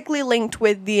intrinsically linked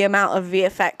with the amount of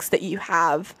VFX that you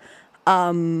have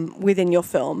within your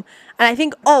film. And I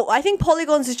think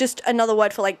polygons is just another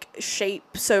word for like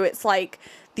shape. So it's like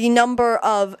the number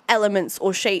of elements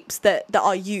or shapes that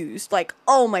are used. Like,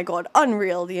 oh my god,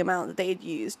 unreal the amount that they had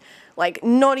used. Like,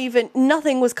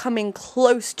 nothing was coming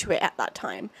close to it at that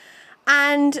time.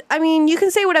 And I mean, you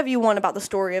can say whatever you want about the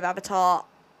story of Avatar.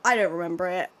 I don't remember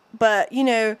it, but you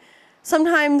know,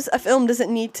 sometimes a film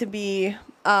doesn't need to be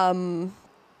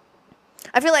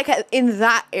I feel like in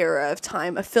that era of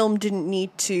time, a film didn't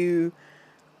need to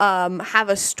have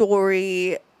a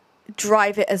story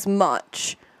drive it as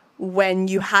much when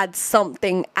you had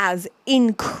something as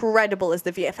incredible as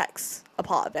the VFX a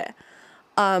part of it.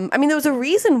 I mean, there was a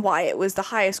reason why it was the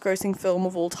highest grossing film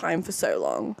of all time for so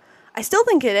long. I still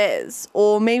think it is.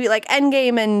 Or maybe like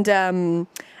Endgame and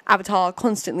Avatar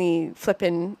constantly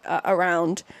flipping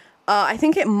around. I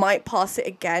think it might pass it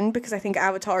again because I think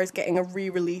Avatar is getting a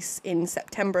re-release in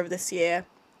September of this year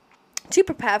to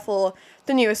prepare for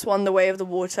the newest one, The Way of the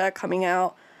Water, coming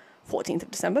out 14th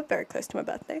of December, very close to my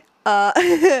birthday.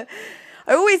 I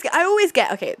always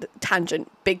get, okay,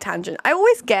 big tangent. I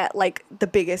always get like the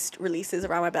biggest releases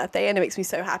around my birthday, and it makes me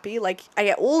so happy. Like, I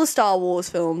get all the Star Wars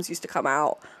films used to come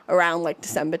out around like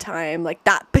December time, like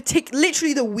that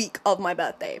literally the week of my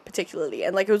birthday particularly.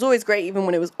 And like, it was always great even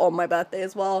when it was on my birthday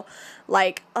as well.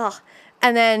 Like,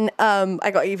 and then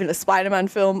I got even a Spider-Man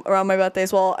film around my birthday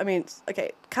as well. I mean,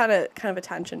 okay, kind of a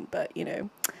tangent, but you know,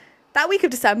 that week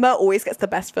of December always gets the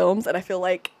best films, and I feel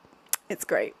like it's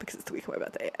great because it's the week of my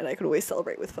birthday and I can always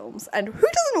celebrate with films. And who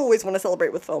doesn't always want to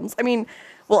celebrate with films? I mean,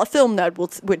 well, a film nerd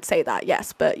would say that,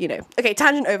 yes, but you know. Okay,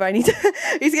 tangent over. I need to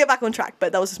get back on track,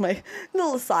 but that was just my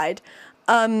little aside.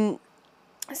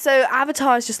 So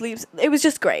Avatar is just leaves. It was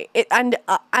just great. And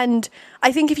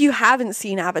I think if you haven't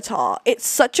seen Avatar, it's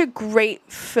such a great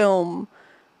film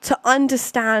to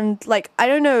understand. Like, I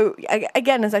don't know.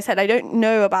 Again, as I said, I don't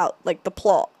know about like the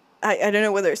plot. I don't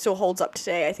know whether it still holds up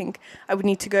today. I think I would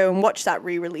need to go and watch that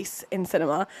re-release in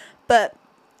cinema. But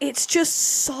it's just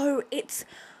so, it's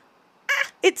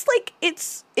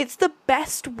the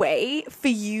best way for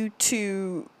you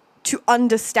to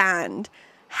understand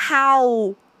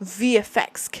how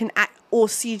VFX can or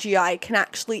CGI can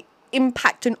actually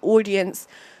impact an audience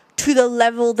to the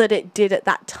level that it did at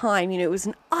that time. You know, it was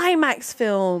an IMAX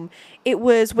film. It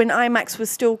was when IMAX was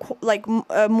still like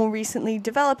more recently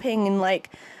developing, and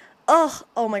like,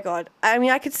 oh my god. I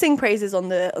mean, I could sing praises on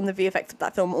the VFX of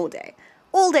that film all day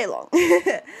long.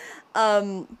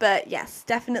 But yes,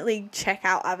 definitely check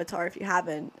out Avatar if you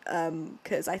haven't,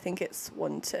 because I think it's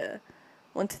one to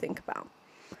think about.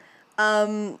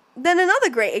 Then another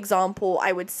great example,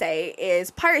 I would say, is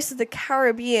Pirates of the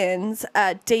Caribbean's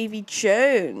Davy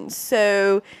Jones.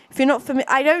 So if you're not familiar,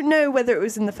 I don't know whether it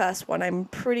was in the first one. I'm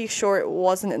pretty sure it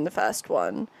wasn't in the first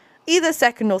one, either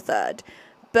second or third.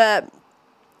 But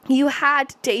you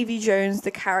had Davy Jones, the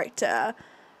character,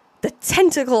 the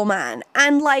Tentacle Man,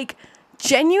 and like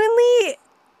genuinely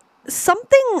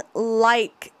something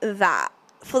like that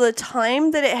for the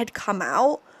time that it had come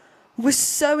out was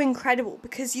so incredible,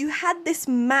 because you had this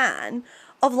man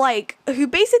of like, who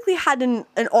basically had an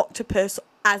octopus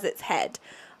as its head,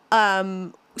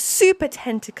 super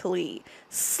tentacly,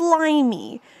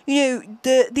 slimy. You know,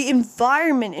 the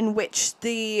environment in which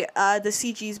the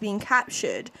CG is being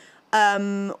captured,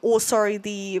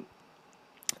 the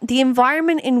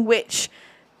environment in which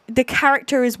the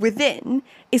character is within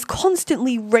is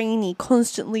constantly rainy,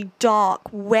 constantly dark,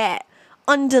 wet,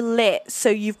 underlit, so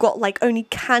you've got like only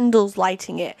candles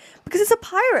lighting it because it's a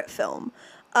pirate film,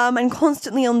 and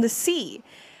constantly on the sea.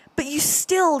 But you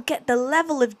still get the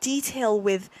level of detail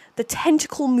with the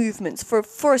tentacle movements.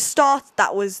 For a start,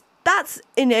 that's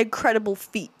an incredible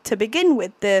feat to begin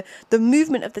with, the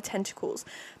movement of the tentacles.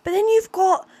 But then you've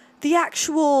got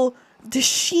the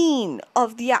sheen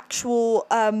of the actual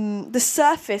the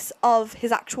surface of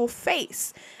his actual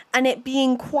face, and it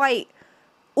being quite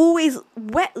always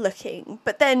wet looking,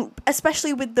 but then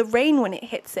especially with the rain when it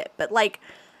hits it. But like,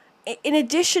 in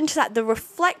addition to that, the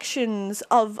reflections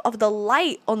of the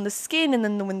light on the skin, and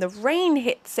then when the rain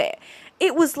hits it,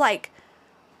 it was like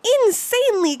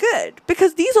insanely good,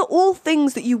 because these are all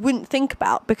things that you wouldn't think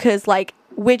about, because like,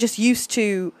 we're just used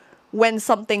to when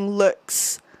something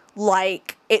looks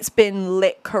like it's been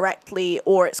lit correctly,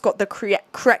 or it's got the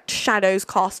correct shadows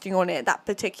casting on it at that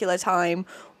particular time,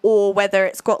 or whether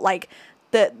it's got like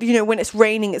when it's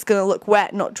raining, it's going to look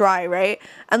wet, not dry, right?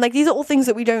 And like, these are all things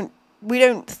that we don't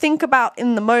think about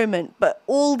in the moment, but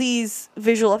all these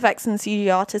visual effects and CG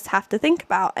artists have to think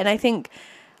about. And I think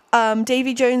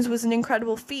Davy Jones was an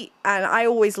incredible feat, and I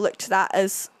always look to that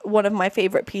as one of my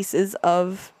favorite pieces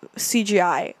of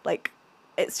CGI. Like,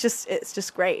 it's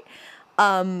just great.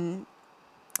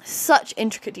 Such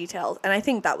intricate details, and I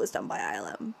think that was done by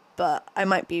ILM, but I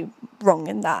might be wrong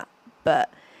in that.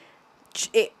 But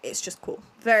it's just cool,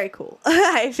 very cool.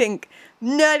 I think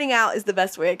nerding out is the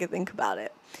best way I could think about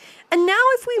it. And now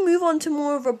if we move on to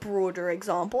more of a broader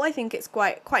example, I think it's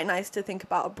quite nice to think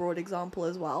about a broad example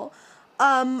as well.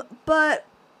 But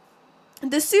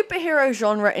the superhero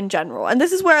genre in general, and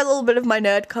this is where a little bit of my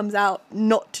nerd comes out,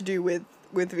 not to do with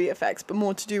VFX, but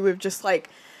more to do with just like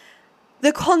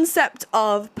the concept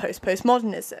of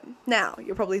postmodernism. Now,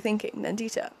 you're probably thinking,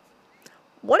 Nandita,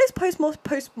 what is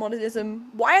postmodernism?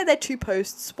 Why are there two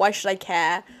posts? Why should I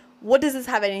care? What does this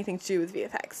have anything to do with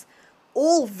VFX?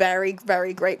 All very,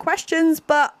 very great questions,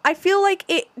 but I feel like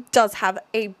it does have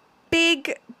a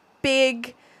big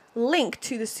link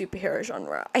to the superhero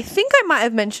genre. I think I might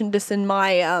have mentioned this in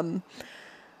my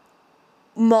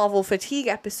Marvel fatigue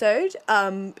episode,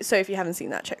 so if you haven't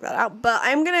seen that, check that out. But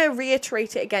I'm going to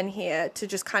reiterate it again here to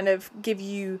just kind of give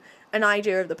you an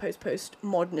idea of the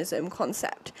postmodernism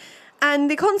concept. And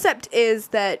the concept is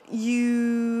that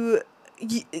you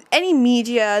any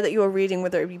media that you're reading,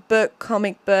 whether it be book,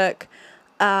 comic book,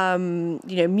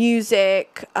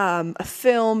 music, a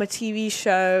film, a TV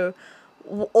show,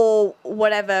 or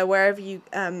whatever, wherever you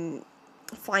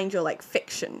find your like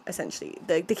fiction, essentially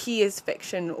the key is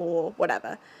fiction or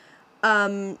whatever.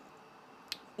 The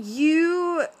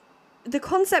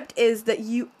concept is that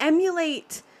you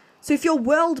emulate. So if you're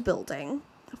world building,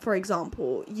 for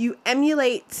example, you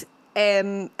emulate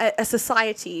a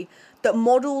society that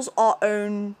models our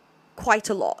own quite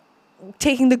a lot,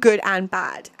 taking the good and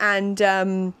bad,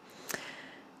 and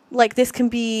like this can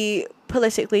be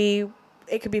politically.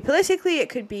 It could be politically, it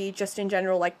could be just in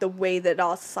general, like the way that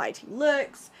our society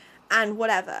looks and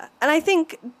whatever. And I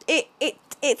think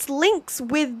its links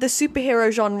with the superhero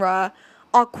genre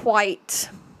are quite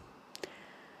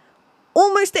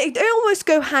they almost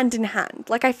go hand in hand.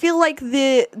 Like I feel like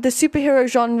the superhero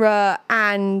genre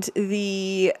and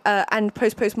the and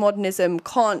postmodernism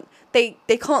can't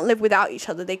live without each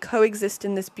other. They coexist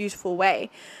in this beautiful way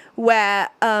where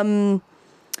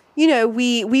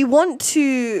we want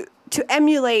to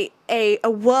emulate a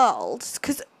world,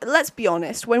 because let's be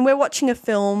honest, when we're watching a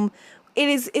film,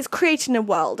 it's creating a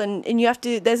world, and you have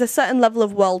to, there's a certain level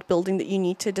of world building that you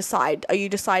need to decide. Are you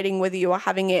deciding whether you are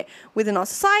having it within our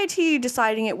society? Are you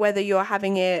deciding it whether you're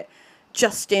having it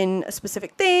just in a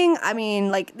specific thing? I mean,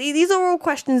 like, these are all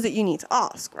questions that you need to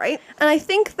ask, right? And I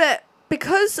think that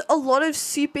because a lot of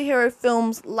superhero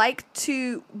films like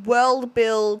to world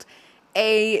build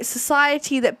a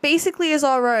society that basically is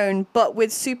our own, but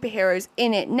with superheroes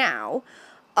in it now,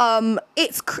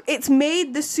 it's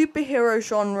made the superhero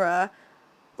genre,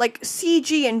 like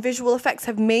CG and visual effects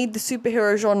have made the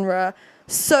superhero genre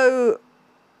so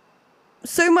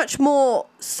much more,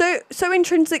 so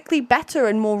intrinsically better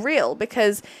and more real,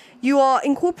 because you are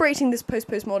incorporating this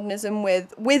postmodernism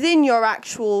within your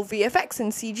actual VFX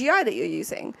and CGI that you're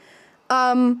using.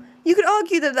 You could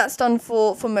argue that that's done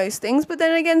for most things, but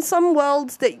then again, some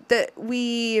worlds that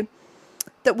we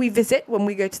visit when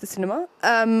we go to the cinema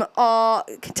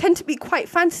tend to be quite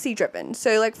fantasy driven.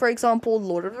 So, like for example,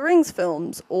 Lord of the Rings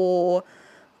films, or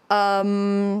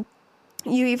you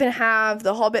even have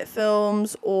the Hobbit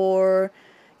films, or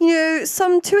to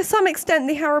some extent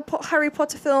the Harry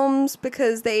Potter films,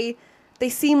 because they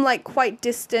seem like quite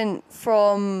distant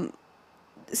from.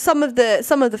 Some of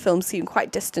the films seem quite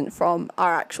distant from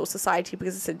our actual society,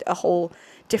 because it's a whole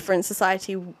different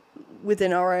society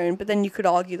within our own. But then you could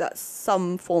argue that's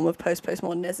some form of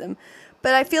postmodernism.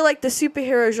 But I feel like the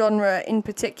superhero genre in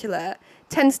particular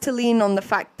tends to lean on the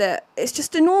fact that it's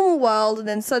just a normal world, and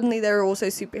then suddenly there are also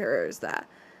superheroes there.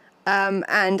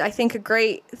 And I think a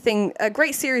great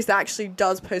series that actually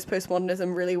does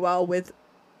postmodernism really well with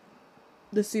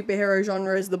the superhero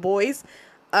genre is The Boys.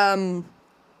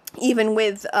 Even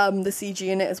with the CG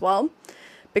in it as well,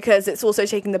 because it's also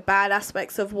taking the bad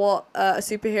aspects of what a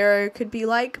superhero could be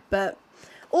like, but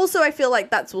also I feel like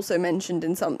that's also mentioned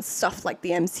in some stuff like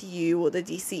the MCU or the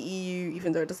DCEU,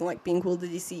 even though it doesn't like being called the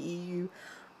DCEU.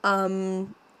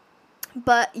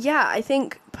 But yeah, I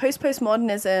think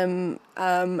postmodernism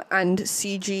and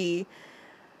CG.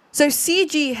 So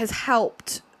CGI has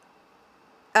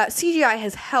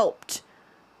helped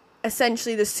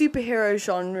essentially the superhero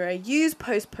genre use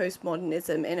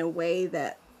postmodernism in a way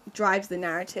that drives the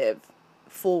narrative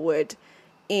forward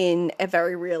in a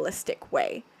very realistic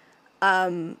way.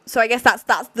 So I guess that's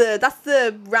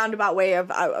the roundabout way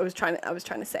of I was trying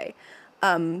to say.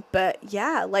 But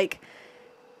yeah, like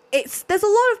there's a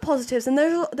lot of positives and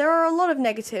there are a lot of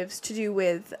negatives to do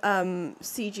with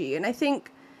CG, and I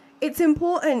think it's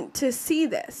important to see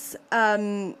this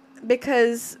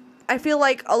because I feel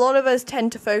like a lot of us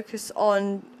tend to focus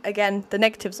on, again, the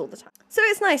negatives all the time. So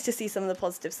it's nice to see some of the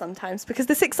positives sometimes, because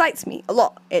this excites me a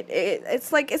lot.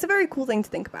 It's a very cool thing to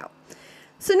think about.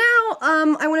 So now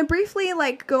I want to briefly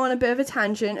go on a bit of a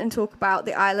tangent and talk about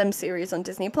the ILM series on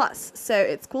Disney+. So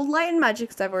it's called Light and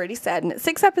Magic, as I've already said, and it's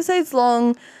 6 episodes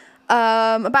long,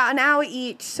 about an hour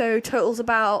each, so totals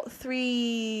about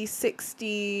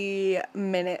 360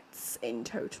 minutes in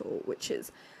total, which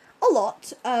is a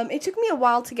lot. It took me a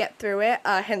while to get through it,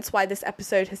 hence why this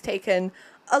episode has taken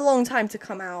a long time to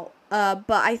come out. but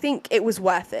I think it was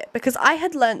worth it because I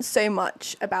had learned so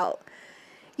much about,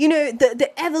 you know, the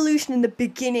evolution in the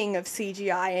beginning of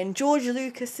CGI and George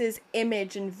Lucas's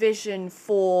image and vision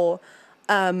for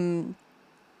how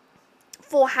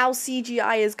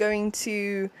CGI is going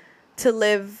to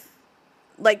live,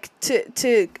 like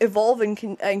to evolve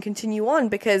and continue on,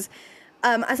 because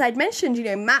as I'd mentioned, you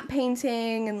know, matte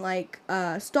painting and like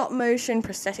stop motion,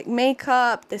 prosthetic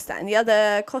makeup, this, that, and the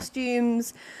other,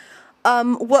 costumes,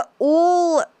 were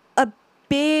all a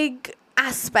big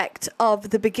aspect of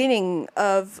the beginning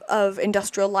of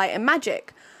Industrial Light and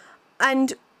Magic.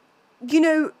 And, you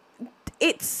know,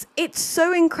 it's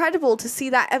so incredible to see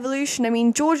that evolution. I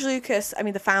mean, George Lucas, I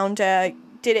mean, the founder,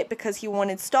 did it because he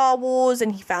wanted Star Wars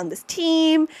and he found this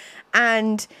team.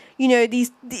 And, you know, these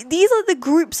are the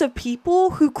groups of people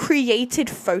who created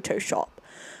Photoshop.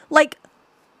 Like,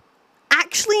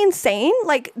 actually insane.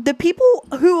 Like, the people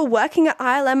who were working at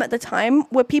ILM at the time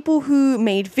were people who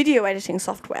made video editing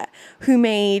software, who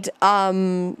made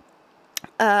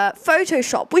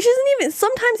Photoshop, which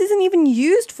sometimes isn't even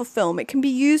used for film. It can be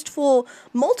used for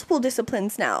multiple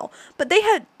disciplines now. But they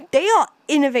are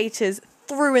innovators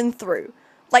through and through.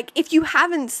 Like, if you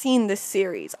haven't seen this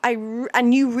series,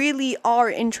 and you really are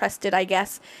interested, I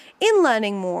guess, in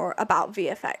learning more about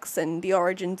VFX and the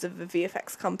origins of the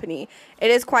VFX company, it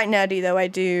is quite nerdy, though. I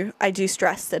do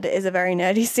stress that it is a very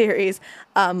nerdy series,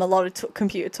 a lot of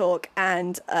computer talk,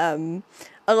 and a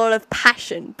lot of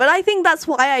passion. But I think that's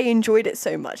why I enjoyed it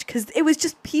so much, because it was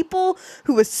just people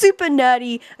who were super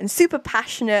nerdy and super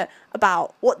passionate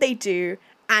about what they do,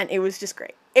 and it was just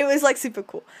great. It was like super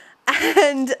cool.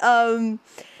 And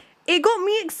it got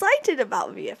me excited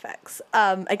about VFX.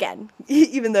 Again,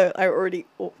 even though I already,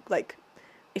 like,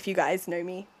 if you guys know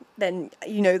me, then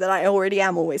you know that I already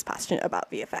am always passionate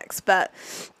about VFX. But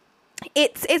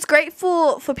it's great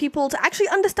for people to actually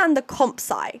understand the comp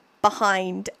sci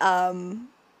behind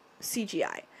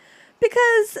CGI.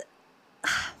 Because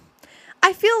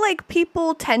I feel like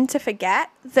people tend to forget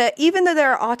that even though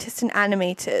there are artists and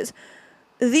animators,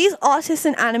 these artists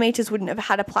and animators wouldn't have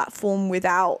had a platform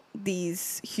without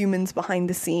these humans behind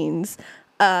the scenes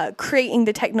creating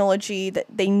the technology that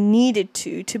they needed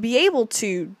to be able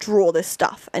to draw this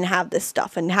stuff and have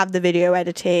the video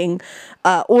editing,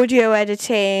 audio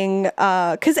editing,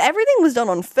 because everything was done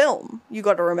on film, you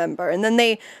got to remember. And then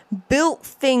they built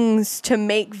things to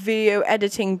make video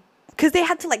editing, because they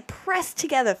had to like press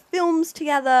together films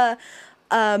together,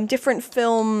 different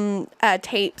film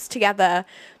tapes together,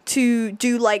 to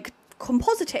do like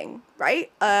compositing,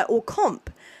 right? Or comp.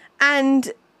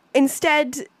 And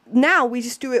instead, now we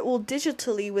just do it all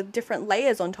digitally with different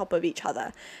layers on top of each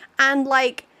other. And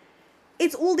like,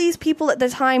 it's all these people at the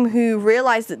time who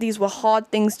realized that these were hard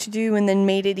things to do and then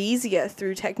made it easier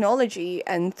through technology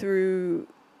and through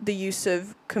the use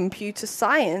of computer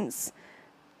science,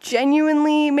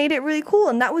 genuinely made it really cool.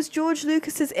 And that was George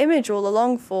Lucas's image all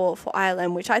along for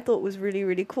ILM, which I thought was really,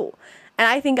 really cool. And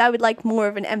I think I would like more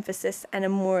of an emphasis and a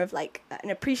more of like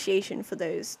an appreciation for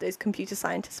those computer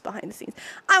scientists behind the scenes.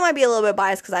 I might be a little bit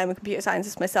biased because I'm a computer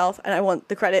scientist myself, and I want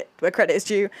the credit where credit is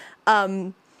due,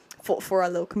 for our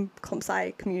little comp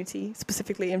sci community,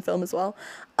 specifically in film as well.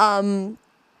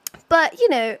 But, you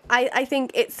know, I think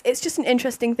it's just an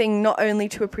interesting thing not only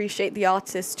to appreciate the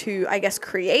artists who, I guess,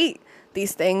 create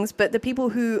these things, but the people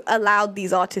who allowed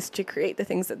these artists to create the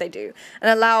things that they do and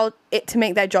allowed it to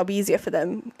make their job easier for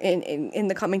them in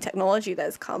the coming technology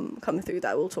that's come through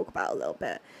that we'll talk about a little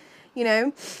bit. You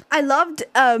know, I loved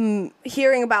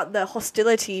hearing about the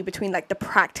hostility between like the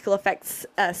practical effects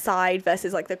side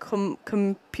versus like the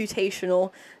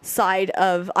computational side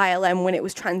of ILM when it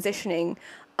was transitioning.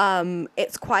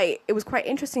 It was quite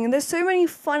interesting, and there's so many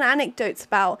fun anecdotes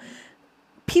about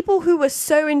people who were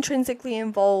so intrinsically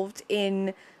involved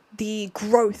in the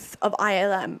growth of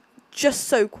ILM. Just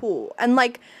so cool. And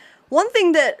like, one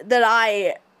thing that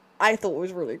I thought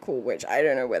was really cool, which I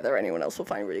don't know whether anyone else will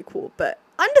find really cool, but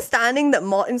understanding that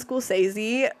Martin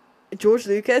Scorsese, George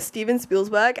Lucas, Steven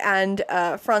Spielberg, and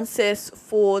Francis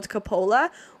Ford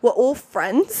Coppola were all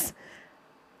friends.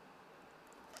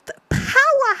 The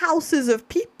powerhouses of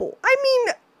people. I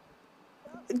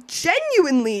mean,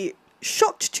 genuinely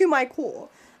shocked to my core.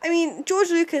 I mean,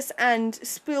 George Lucas and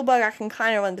Spielberg I can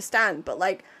kind of understand, but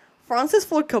like Francis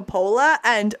Ford Coppola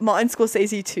and Martin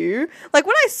Scorsese too. Like,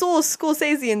 when I saw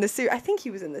Scorsese in the series, I think he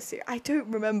was in the series, I don't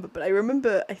remember, but I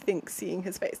remember, I think, seeing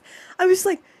his face. I was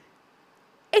like,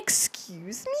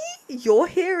 excuse me? You're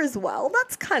here as well?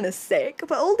 That's kind of sick.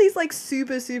 But all these like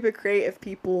super, super creative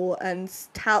people and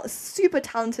super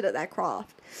talented at their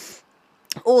craft.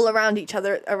 all around each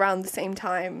other around the same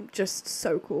time. Just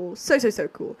so cool. So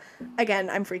cool. Again,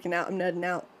 I'm freaking out, I'm nerding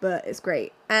out, but it's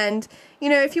great. And, you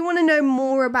know, if you want to know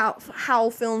more about how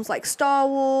films like Star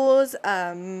Wars,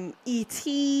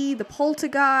 E.T., The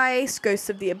Poltergeist, Ghosts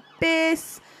of the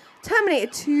Abyss,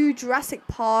 Terminator 2, Jurassic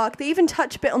Park, they even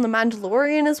touch a bit on The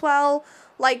Mandalorian as well.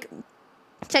 Like,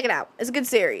 check it out. It's a good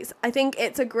series. I think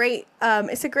it's a great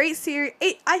series.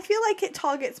 I feel like it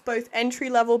targets both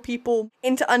entry-level people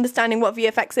into understanding what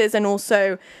VFX is, and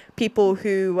also people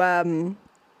who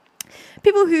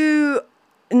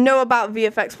know about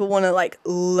VFX will want to like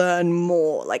learn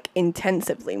more, like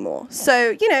intensively more.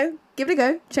 So, you know, give it a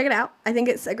go. Check it out. I think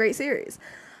it's a great series.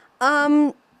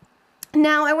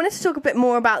 Now, I wanted to talk a bit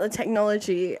more about the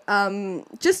technology,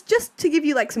 just to give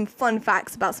you like some fun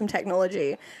facts about some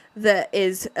technology that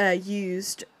is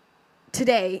used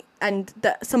today, and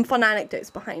some fun anecdotes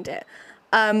behind it.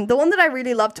 The one that I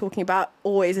really love talking about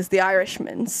always is The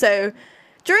Irishman. So,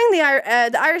 during The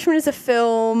Irishman is a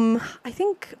film, I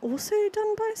think also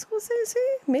done by Scorsese?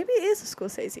 Maybe it is a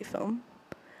Scorsese film.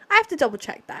 I have to double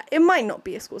check that. It might not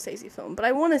be a Scorsese film, but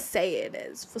I want to say it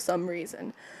is for some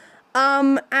reason.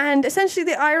 And essentially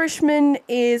The Irishman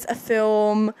is a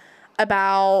film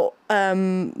about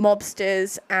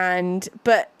mobsters,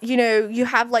 but you know, you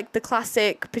have like the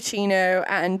classic Pacino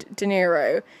and De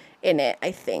Niro in it,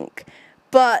 I think.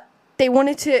 But it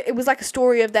was like a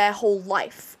story of their whole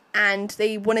life, and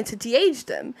they wanted to de-age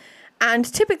them. And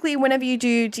typically whenever you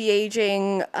do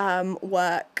de-aging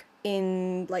work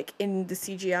in the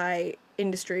CGI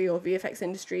industry or VFX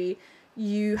industry,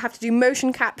 you have to do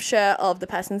motion capture of the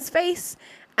person's face,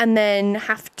 and then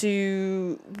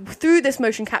through this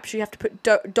motion capture, you have to put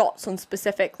dots on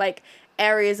specific like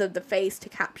areas of the face to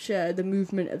capture the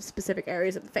movement of specific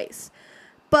areas of the face.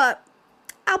 But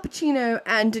Al Pacino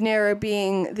and De Niro,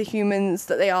 being the humans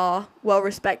that they are, well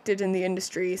respected in the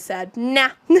industry, said,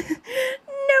 nah,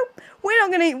 nope,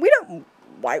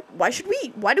 why should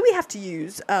we? Why do we have to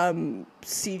use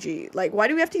CG? Like, why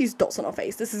do we have to use dots on our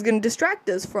face? This is going to distract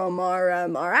us from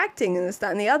our acting and this,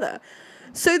 that, and the other.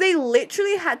 So they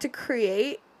literally had to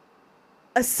create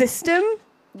a system,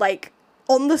 like,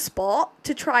 on the spot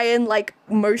to try and, like,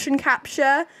 motion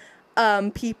capture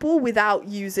people without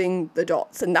using the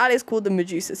dots. And that is called the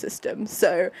Medusa system.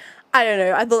 So, I don't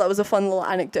know. I thought that was a fun little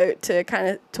anecdote to kind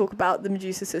of talk about the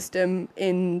Medusa system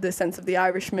in the sense of The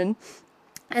Irishman,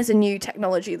 as a new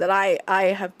technology that I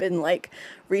have been like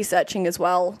researching as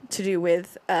well, to do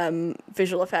with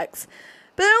visual effects.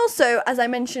 But then also, as I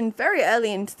mentioned very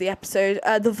early into the episode,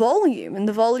 the volume. And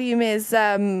the volume is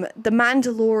The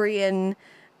Mandalorian.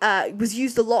 Was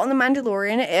used a lot on The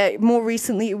Mandalorian. More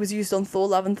recently, it was used on Thor: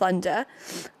 Love and Thunder.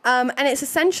 And it's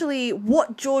essentially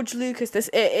what George Lucas,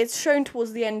 it's shown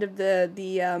towards the end of the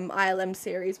ILM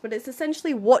series, but it's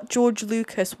essentially what George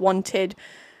Lucas wanted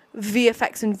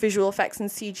VFX and visual effects and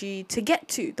CG to get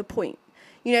to, the point,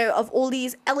 you know, of all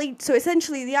these LED. So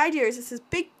essentially the idea is this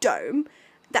big dome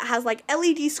that has like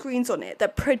LED screens on it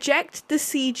that project the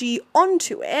CG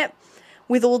onto it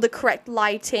with all the correct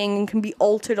lighting and can be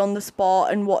altered on the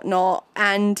spot and whatnot.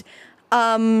 And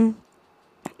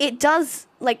it does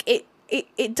like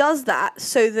it does that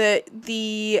so that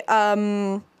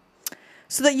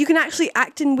so that you can actually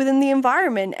act within the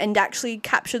environment and actually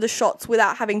capture the shots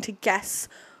without having to guess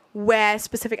where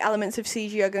specific elements of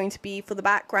CG are going to be for the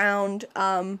background.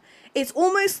 It's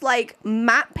almost like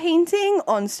matte painting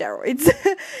on steroids,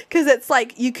 because it's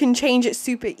like you can change it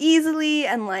super easily,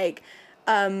 and like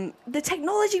the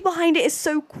technology behind it is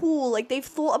so cool. Like, they've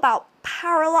thought about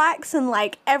parallax and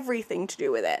like everything to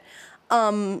do with it.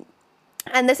 And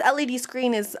this LED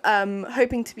screen is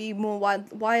hoping to be more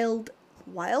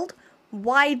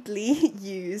widely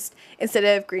used instead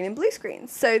of green and blue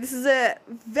screens. So this is a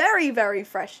very, very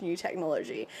fresh new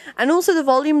technology. And also the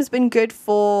volume has been good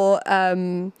for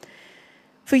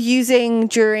using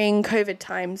during COVID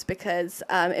times, because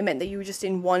it meant that you were just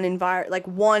in one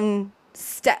one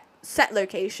set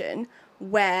location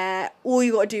where all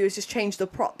you got to do is just change the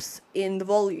props in the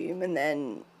volume, and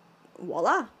then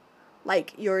voila,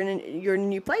 like you're in a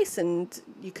new place and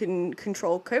you can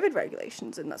control COVID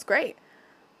regulations, and that's great.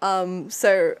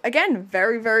 So again,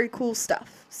 very, very cool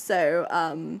stuff.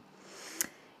 So,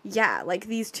 yeah, like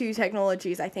these two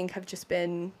technologies, I think, have just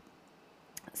been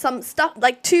some stuff,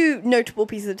 like two notable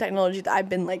pieces of technology that I've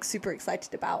been like super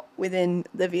excited about within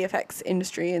the VFX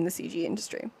industry and the CG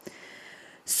industry.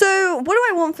 So what do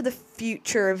I want for the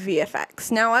future of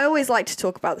VFX? Now, I always like to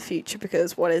talk about the future,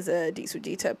 because what is a Deets with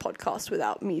Dita podcast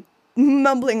without me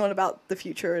mumbling on about the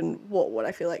future and what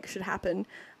I feel like should happen,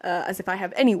 as if I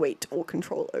have any weight or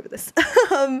control over this.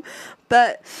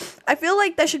 But I feel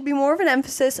like there should be more of an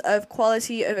emphasis of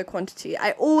quality over quantity.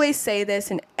 I always say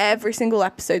this in every single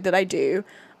episode that I do,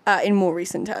 in more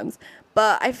recent terms.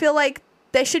 But I feel like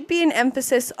there should be an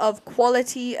emphasis of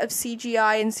quality of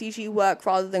CGI and CG work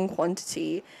rather than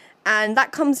quantity. And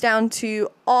that comes down to,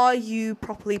 are you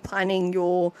properly planning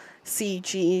your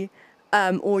CG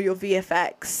or your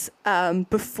VFX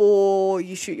before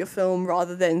you shoot your film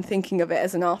rather than thinking of it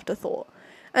as an afterthought?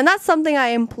 And that's something I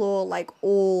implore like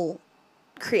all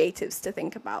creatives to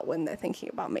think about when they're thinking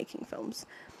about making films.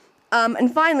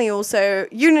 And finally, also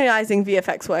unionizing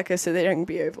VFX workers so they don't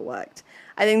be overworked.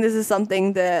 I think this is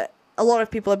something that a lot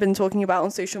of people have been talking about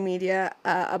on social media,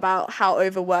 about how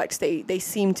overworked they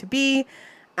seem to be,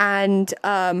 and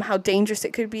how dangerous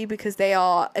it could be because they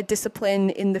are a discipline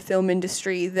in the film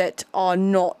industry that are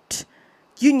not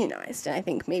unionized. And I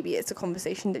think maybe it's a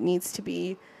conversation that needs to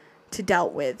be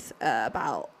dealt with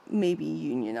about maybe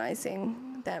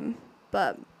unionizing them.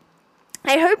 But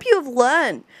I hope you have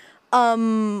learned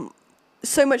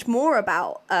so much more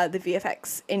about the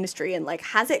VFX industry and like,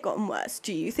 has it gotten worse?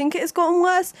 Do you think it has gotten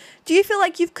worse? Do you feel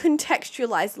like you've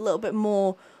contextualized a little bit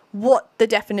more what the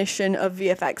definition of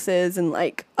VFX is, and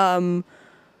like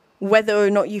whether or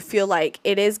not you feel like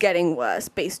it is getting worse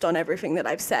based on everything that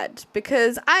I've said?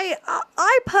 Because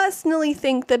I personally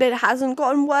think that it hasn't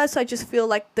gotten worse. I just feel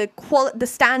like the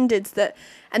standards that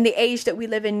and the age that we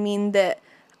live in mean that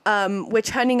we're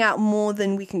churning out more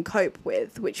than we can cope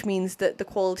with, which means that the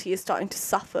quality is starting to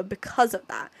suffer because of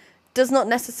that. Does not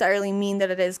necessarily mean that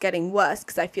it is getting worse,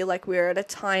 because I feel like we're at a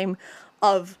time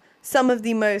of some of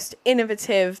the most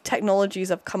innovative technologies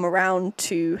have come around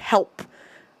to help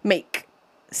make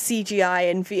CGI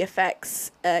and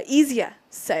VFX easier.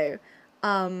 So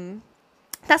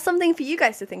that's something for you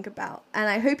guys to think about. And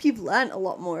I hope you've learned a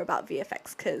lot more about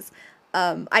VFX, because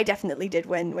I definitely did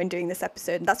when doing this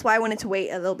episode. And that's why I wanted to wait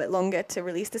a little bit longer to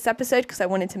release this episode, because I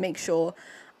wanted to make sure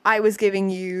I was giving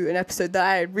you an episode that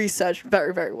I had researched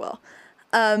very, very well.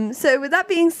 So with that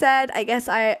being said, I guess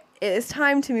it is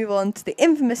time to move on to the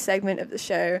infamous segment of the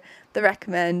show, the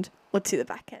recommend or to the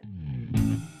back end.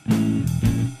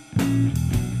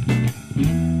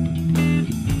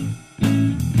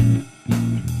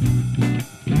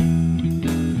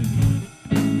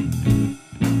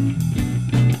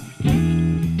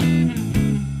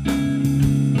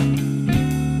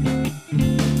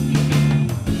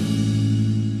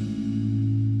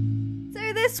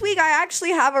 This week I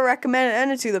actually have a recommend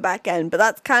and a to the back end, but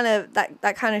that's kind of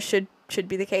that kind of should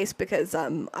be the case, because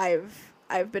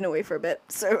I've been away for a bit,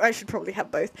 so I should probably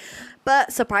have both.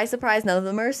 But surprise, surprise, none of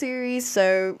them are a series,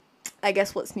 so I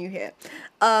guess what's new here.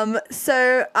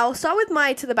 So I'll start with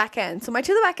my to the back end. So my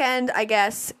to the back end, I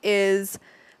guess, is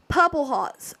Purple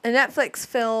Hearts, a Netflix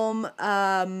film,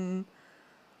 a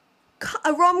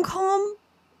rom-com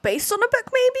based on a book,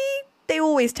 maybe. They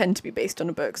always tend to be based on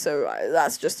a book, so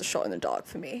that's just a shot in the dark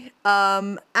for me.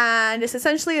 And it's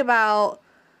essentially about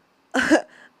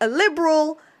a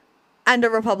liberal and a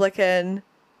Republican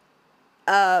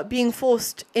being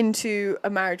forced into a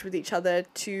marriage with each other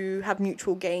to have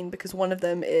mutual gain, because one of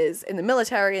them is in the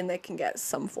military and they can get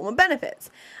some form of benefits.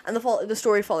 And the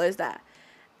story follows that.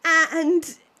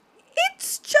 And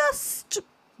it's just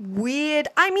weird.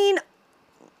 I mean,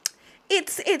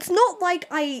 it's not like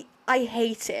I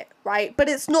hate it, right? But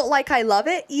it's not like I love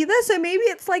it either. So maybe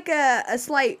it's like a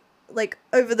slight, like,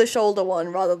 over the shoulder one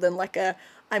rather than like a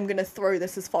I'm gonna throw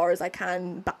this as far as I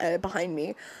can behind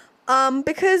me.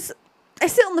 Because I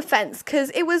sit on the fence,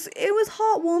 because it was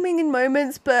heartwarming in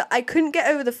moments, but I couldn't get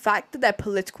over the fact that their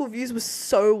political views were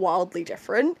so wildly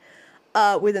different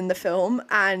within the film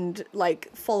and like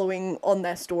following on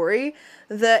their story,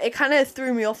 that it kind of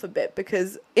threw me off a bit,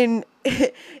 because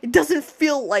it doesn't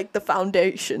feel like the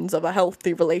foundations of a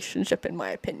healthy relationship, in my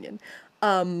opinion.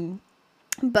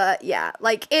 But yeah,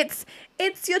 like it's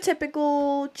your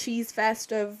typical cheese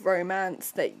fest of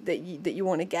romance that you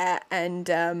want to get, and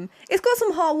it's got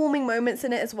some heartwarming moments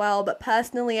in it as well. But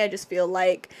personally, I just feel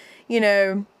like, you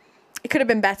know, it could have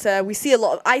been better. I see a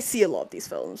lot of these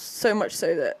films, so much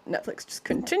so that Netflix just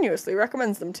continuously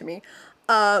recommends them to me.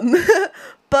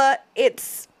 But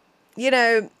it's, you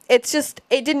know, it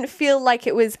didn't feel like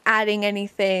it was adding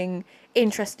anything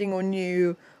interesting or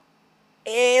new.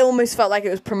 It almost felt like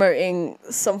it was promoting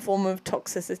some form of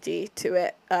toxicity to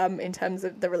it, in terms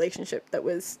of the relationship that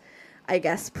was, I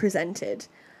guess, presented.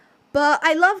 But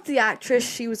I loved the actress.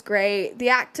 She was great. The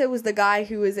actor was the guy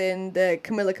who was in the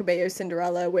Camila Cabello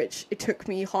Cinderella, which it took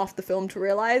me half the film to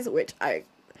realize, which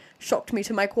shocked me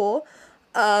to my core.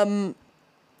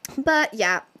 But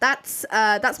yeah, that's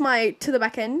my to the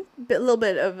back end. A little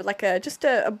bit of like just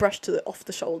a brush off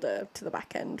the shoulder to the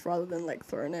back end, rather than like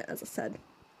throwing it, as I said.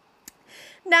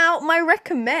 Now, my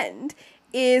recommend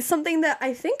is something that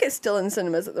I think is still in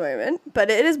cinemas at the moment, but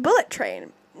it is Bullet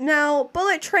Train. Now,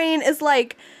 Bullet Train is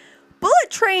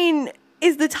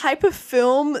the type of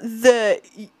film that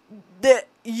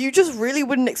you just really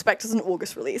wouldn't expect as an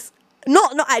August release.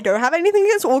 Not I don't have anything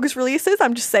against August releases,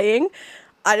 I'm just saying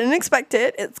I didn't expect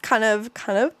it. It's kind of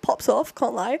pops off,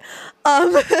 can't lie.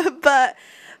 But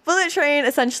Bullet Train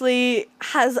essentially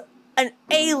has an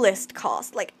A-list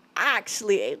cast, like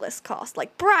actually A-list cast,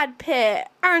 like Brad Pitt,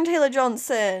 Aaron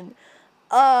Taylor-Johnson,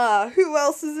 who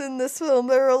else is in this film?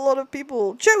 There are a lot of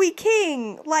people. Joey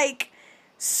King, like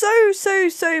so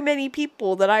many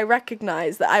people that I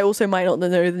recognize that I also might not know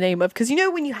the name of, because you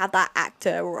know when you have that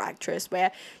actor or actress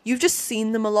where you've just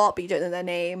seen them a lot but you don't know their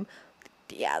name.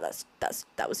 Yeah,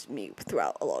 that was me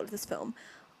throughout a lot of this film.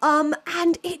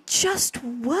 And it just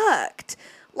worked.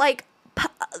 Like,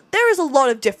 there is a lot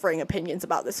of differing opinions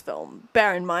about this film.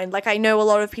 Bear in mind, like, I know a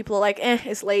lot of people are like,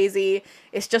 it's lazy,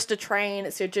 it's just a train,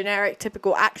 it's your generic,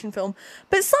 typical action film.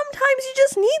 But sometimes you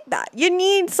just need that. You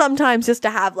need sometimes just to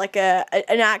have, like, an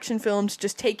action film to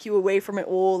just take you away from it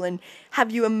all and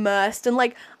have you immersed. And,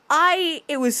 like,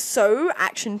 it was so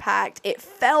action-packed. It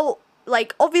felt,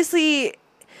 like, obviously,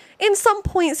 in some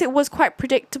points it was quite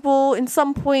predictable. In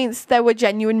some points there were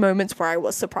genuine moments where I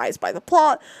was surprised by the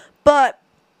plot. But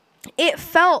it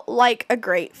felt like a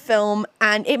great film,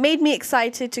 and it made me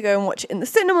excited to go and watch it in the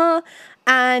cinema,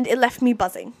 and it left me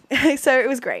buzzing. So it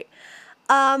was great.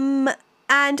 And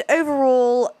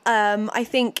overall, I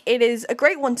think it is a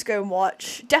great one to go and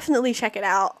watch. Definitely check it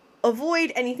out.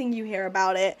 Avoid anything you hear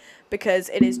about it, because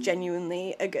it is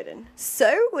genuinely a good one.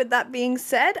 So, with that being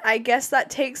said, I guess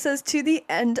that takes us to the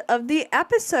end of the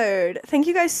episode. Thank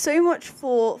you guys so much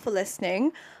for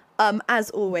listening,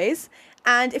 as always.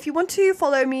 And if you want to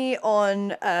follow me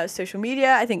on social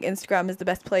media, I think Instagram is the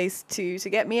best place to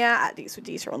get me at Deets with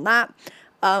Dita on that.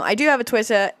 I do have a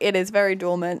Twitter. It is very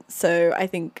dormant, so I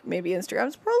think maybe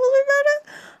Instagram's probably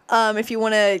better. If you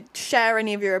want to share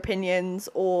any of your opinions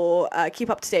or keep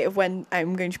up to date of when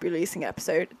I'm going to be releasing an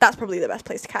episode, that's probably the best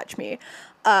place to catch me.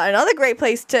 Another great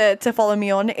place to follow me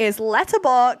on is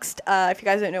Letterboxd. If you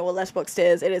guys don't know what Letterboxd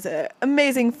is, it is an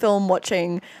amazing film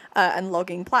watching and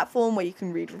logging platform where you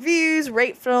can read reviews,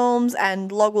 rate films,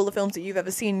 and log all the films that you've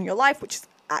ever seen in your life, which is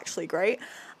actually great.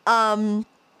 I am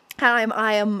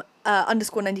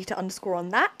 _Nandita_ on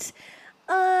that.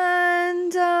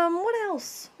 And what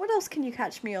else? What else can you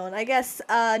catch me on? I guess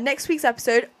next week's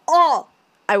episode.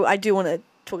 I do want to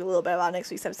talk a little bit about next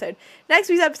week's episode. Next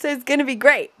week's episode is going to be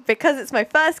great because it's my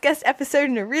first guest episode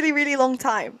in a really, really long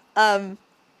time.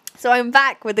 So I'm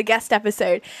back with a guest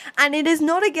episode, and it is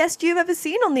not a guest you've ever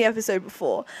seen on the episode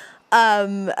before,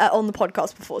 on the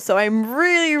podcast before. So I'm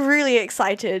really, really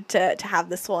excited to have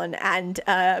this one, and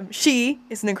she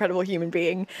is an incredible human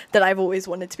being that I've always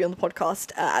wanted to be on the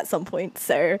podcast at some point.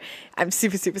 So I'm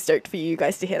super, super stoked for you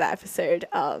guys to hear that episode.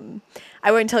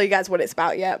 I won't tell you guys what it's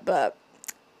about yet, but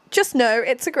just know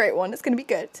it's a great one. It's going to be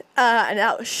good. And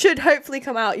that should hopefully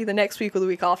come out either next week or the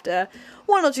week after.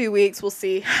 1 or 2 weeks. We'll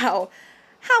see how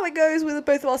it goes with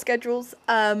both of our schedules.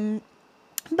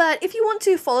 But if you want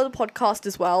to follow the podcast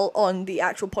as well on the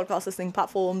actual podcast listening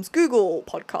platforms, Google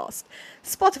Podcast,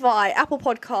 Spotify, Apple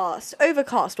Podcast,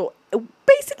 Overcast, or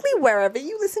basically wherever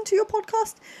you listen to your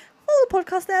podcast, follow the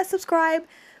podcast there, subscribe,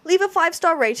 leave a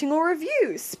 5-star rating or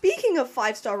review. Speaking of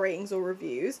 5-star ratings or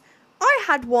reviews, I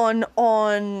had one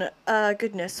on,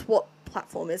 goodness, what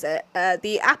platform is it?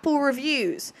 The Apple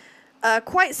Reviews,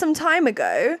 quite some time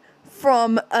ago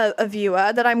from a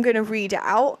viewer that I'm going to read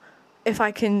out if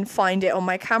I can find it on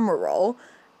my camera roll.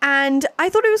 And I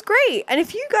thought it was great. And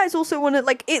if you guys also want to,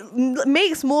 like, it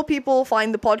makes more people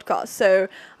find the podcast. So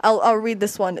I'll read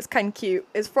this one. It's kind of cute.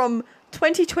 It's from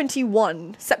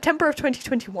 2021, September of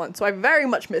 2021. So I very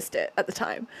much missed it at the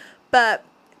time. But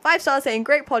 5 stars saying,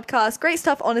 great podcast, great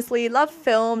stuff, honestly. Love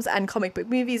films and comic book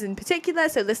movies in particular.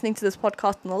 So listening to this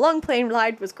podcast on a long plane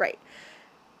ride was great.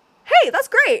 Hey, that's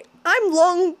great. I'm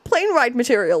long plane ride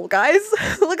material, guys.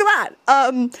 Look at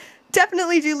that.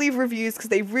 Definitely do leave reviews because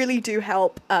they really do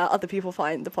help other people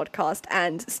find the podcast.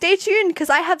 And stay tuned because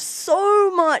I have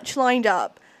so much lined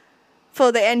up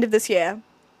for the end of this year.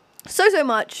 So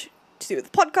much to do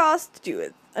with the podcast, to do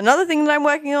with another thing that I'm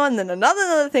working on, then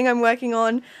another thing I'm working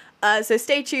on. So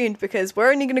stay tuned because we're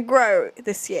only going to grow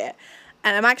this year.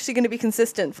 And I'm actually going to be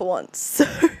consistent for once.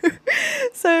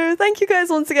 So thank you guys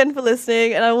once again for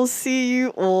listening. And I will see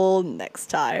you all next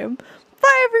time.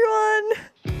 Bye,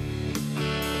 everyone.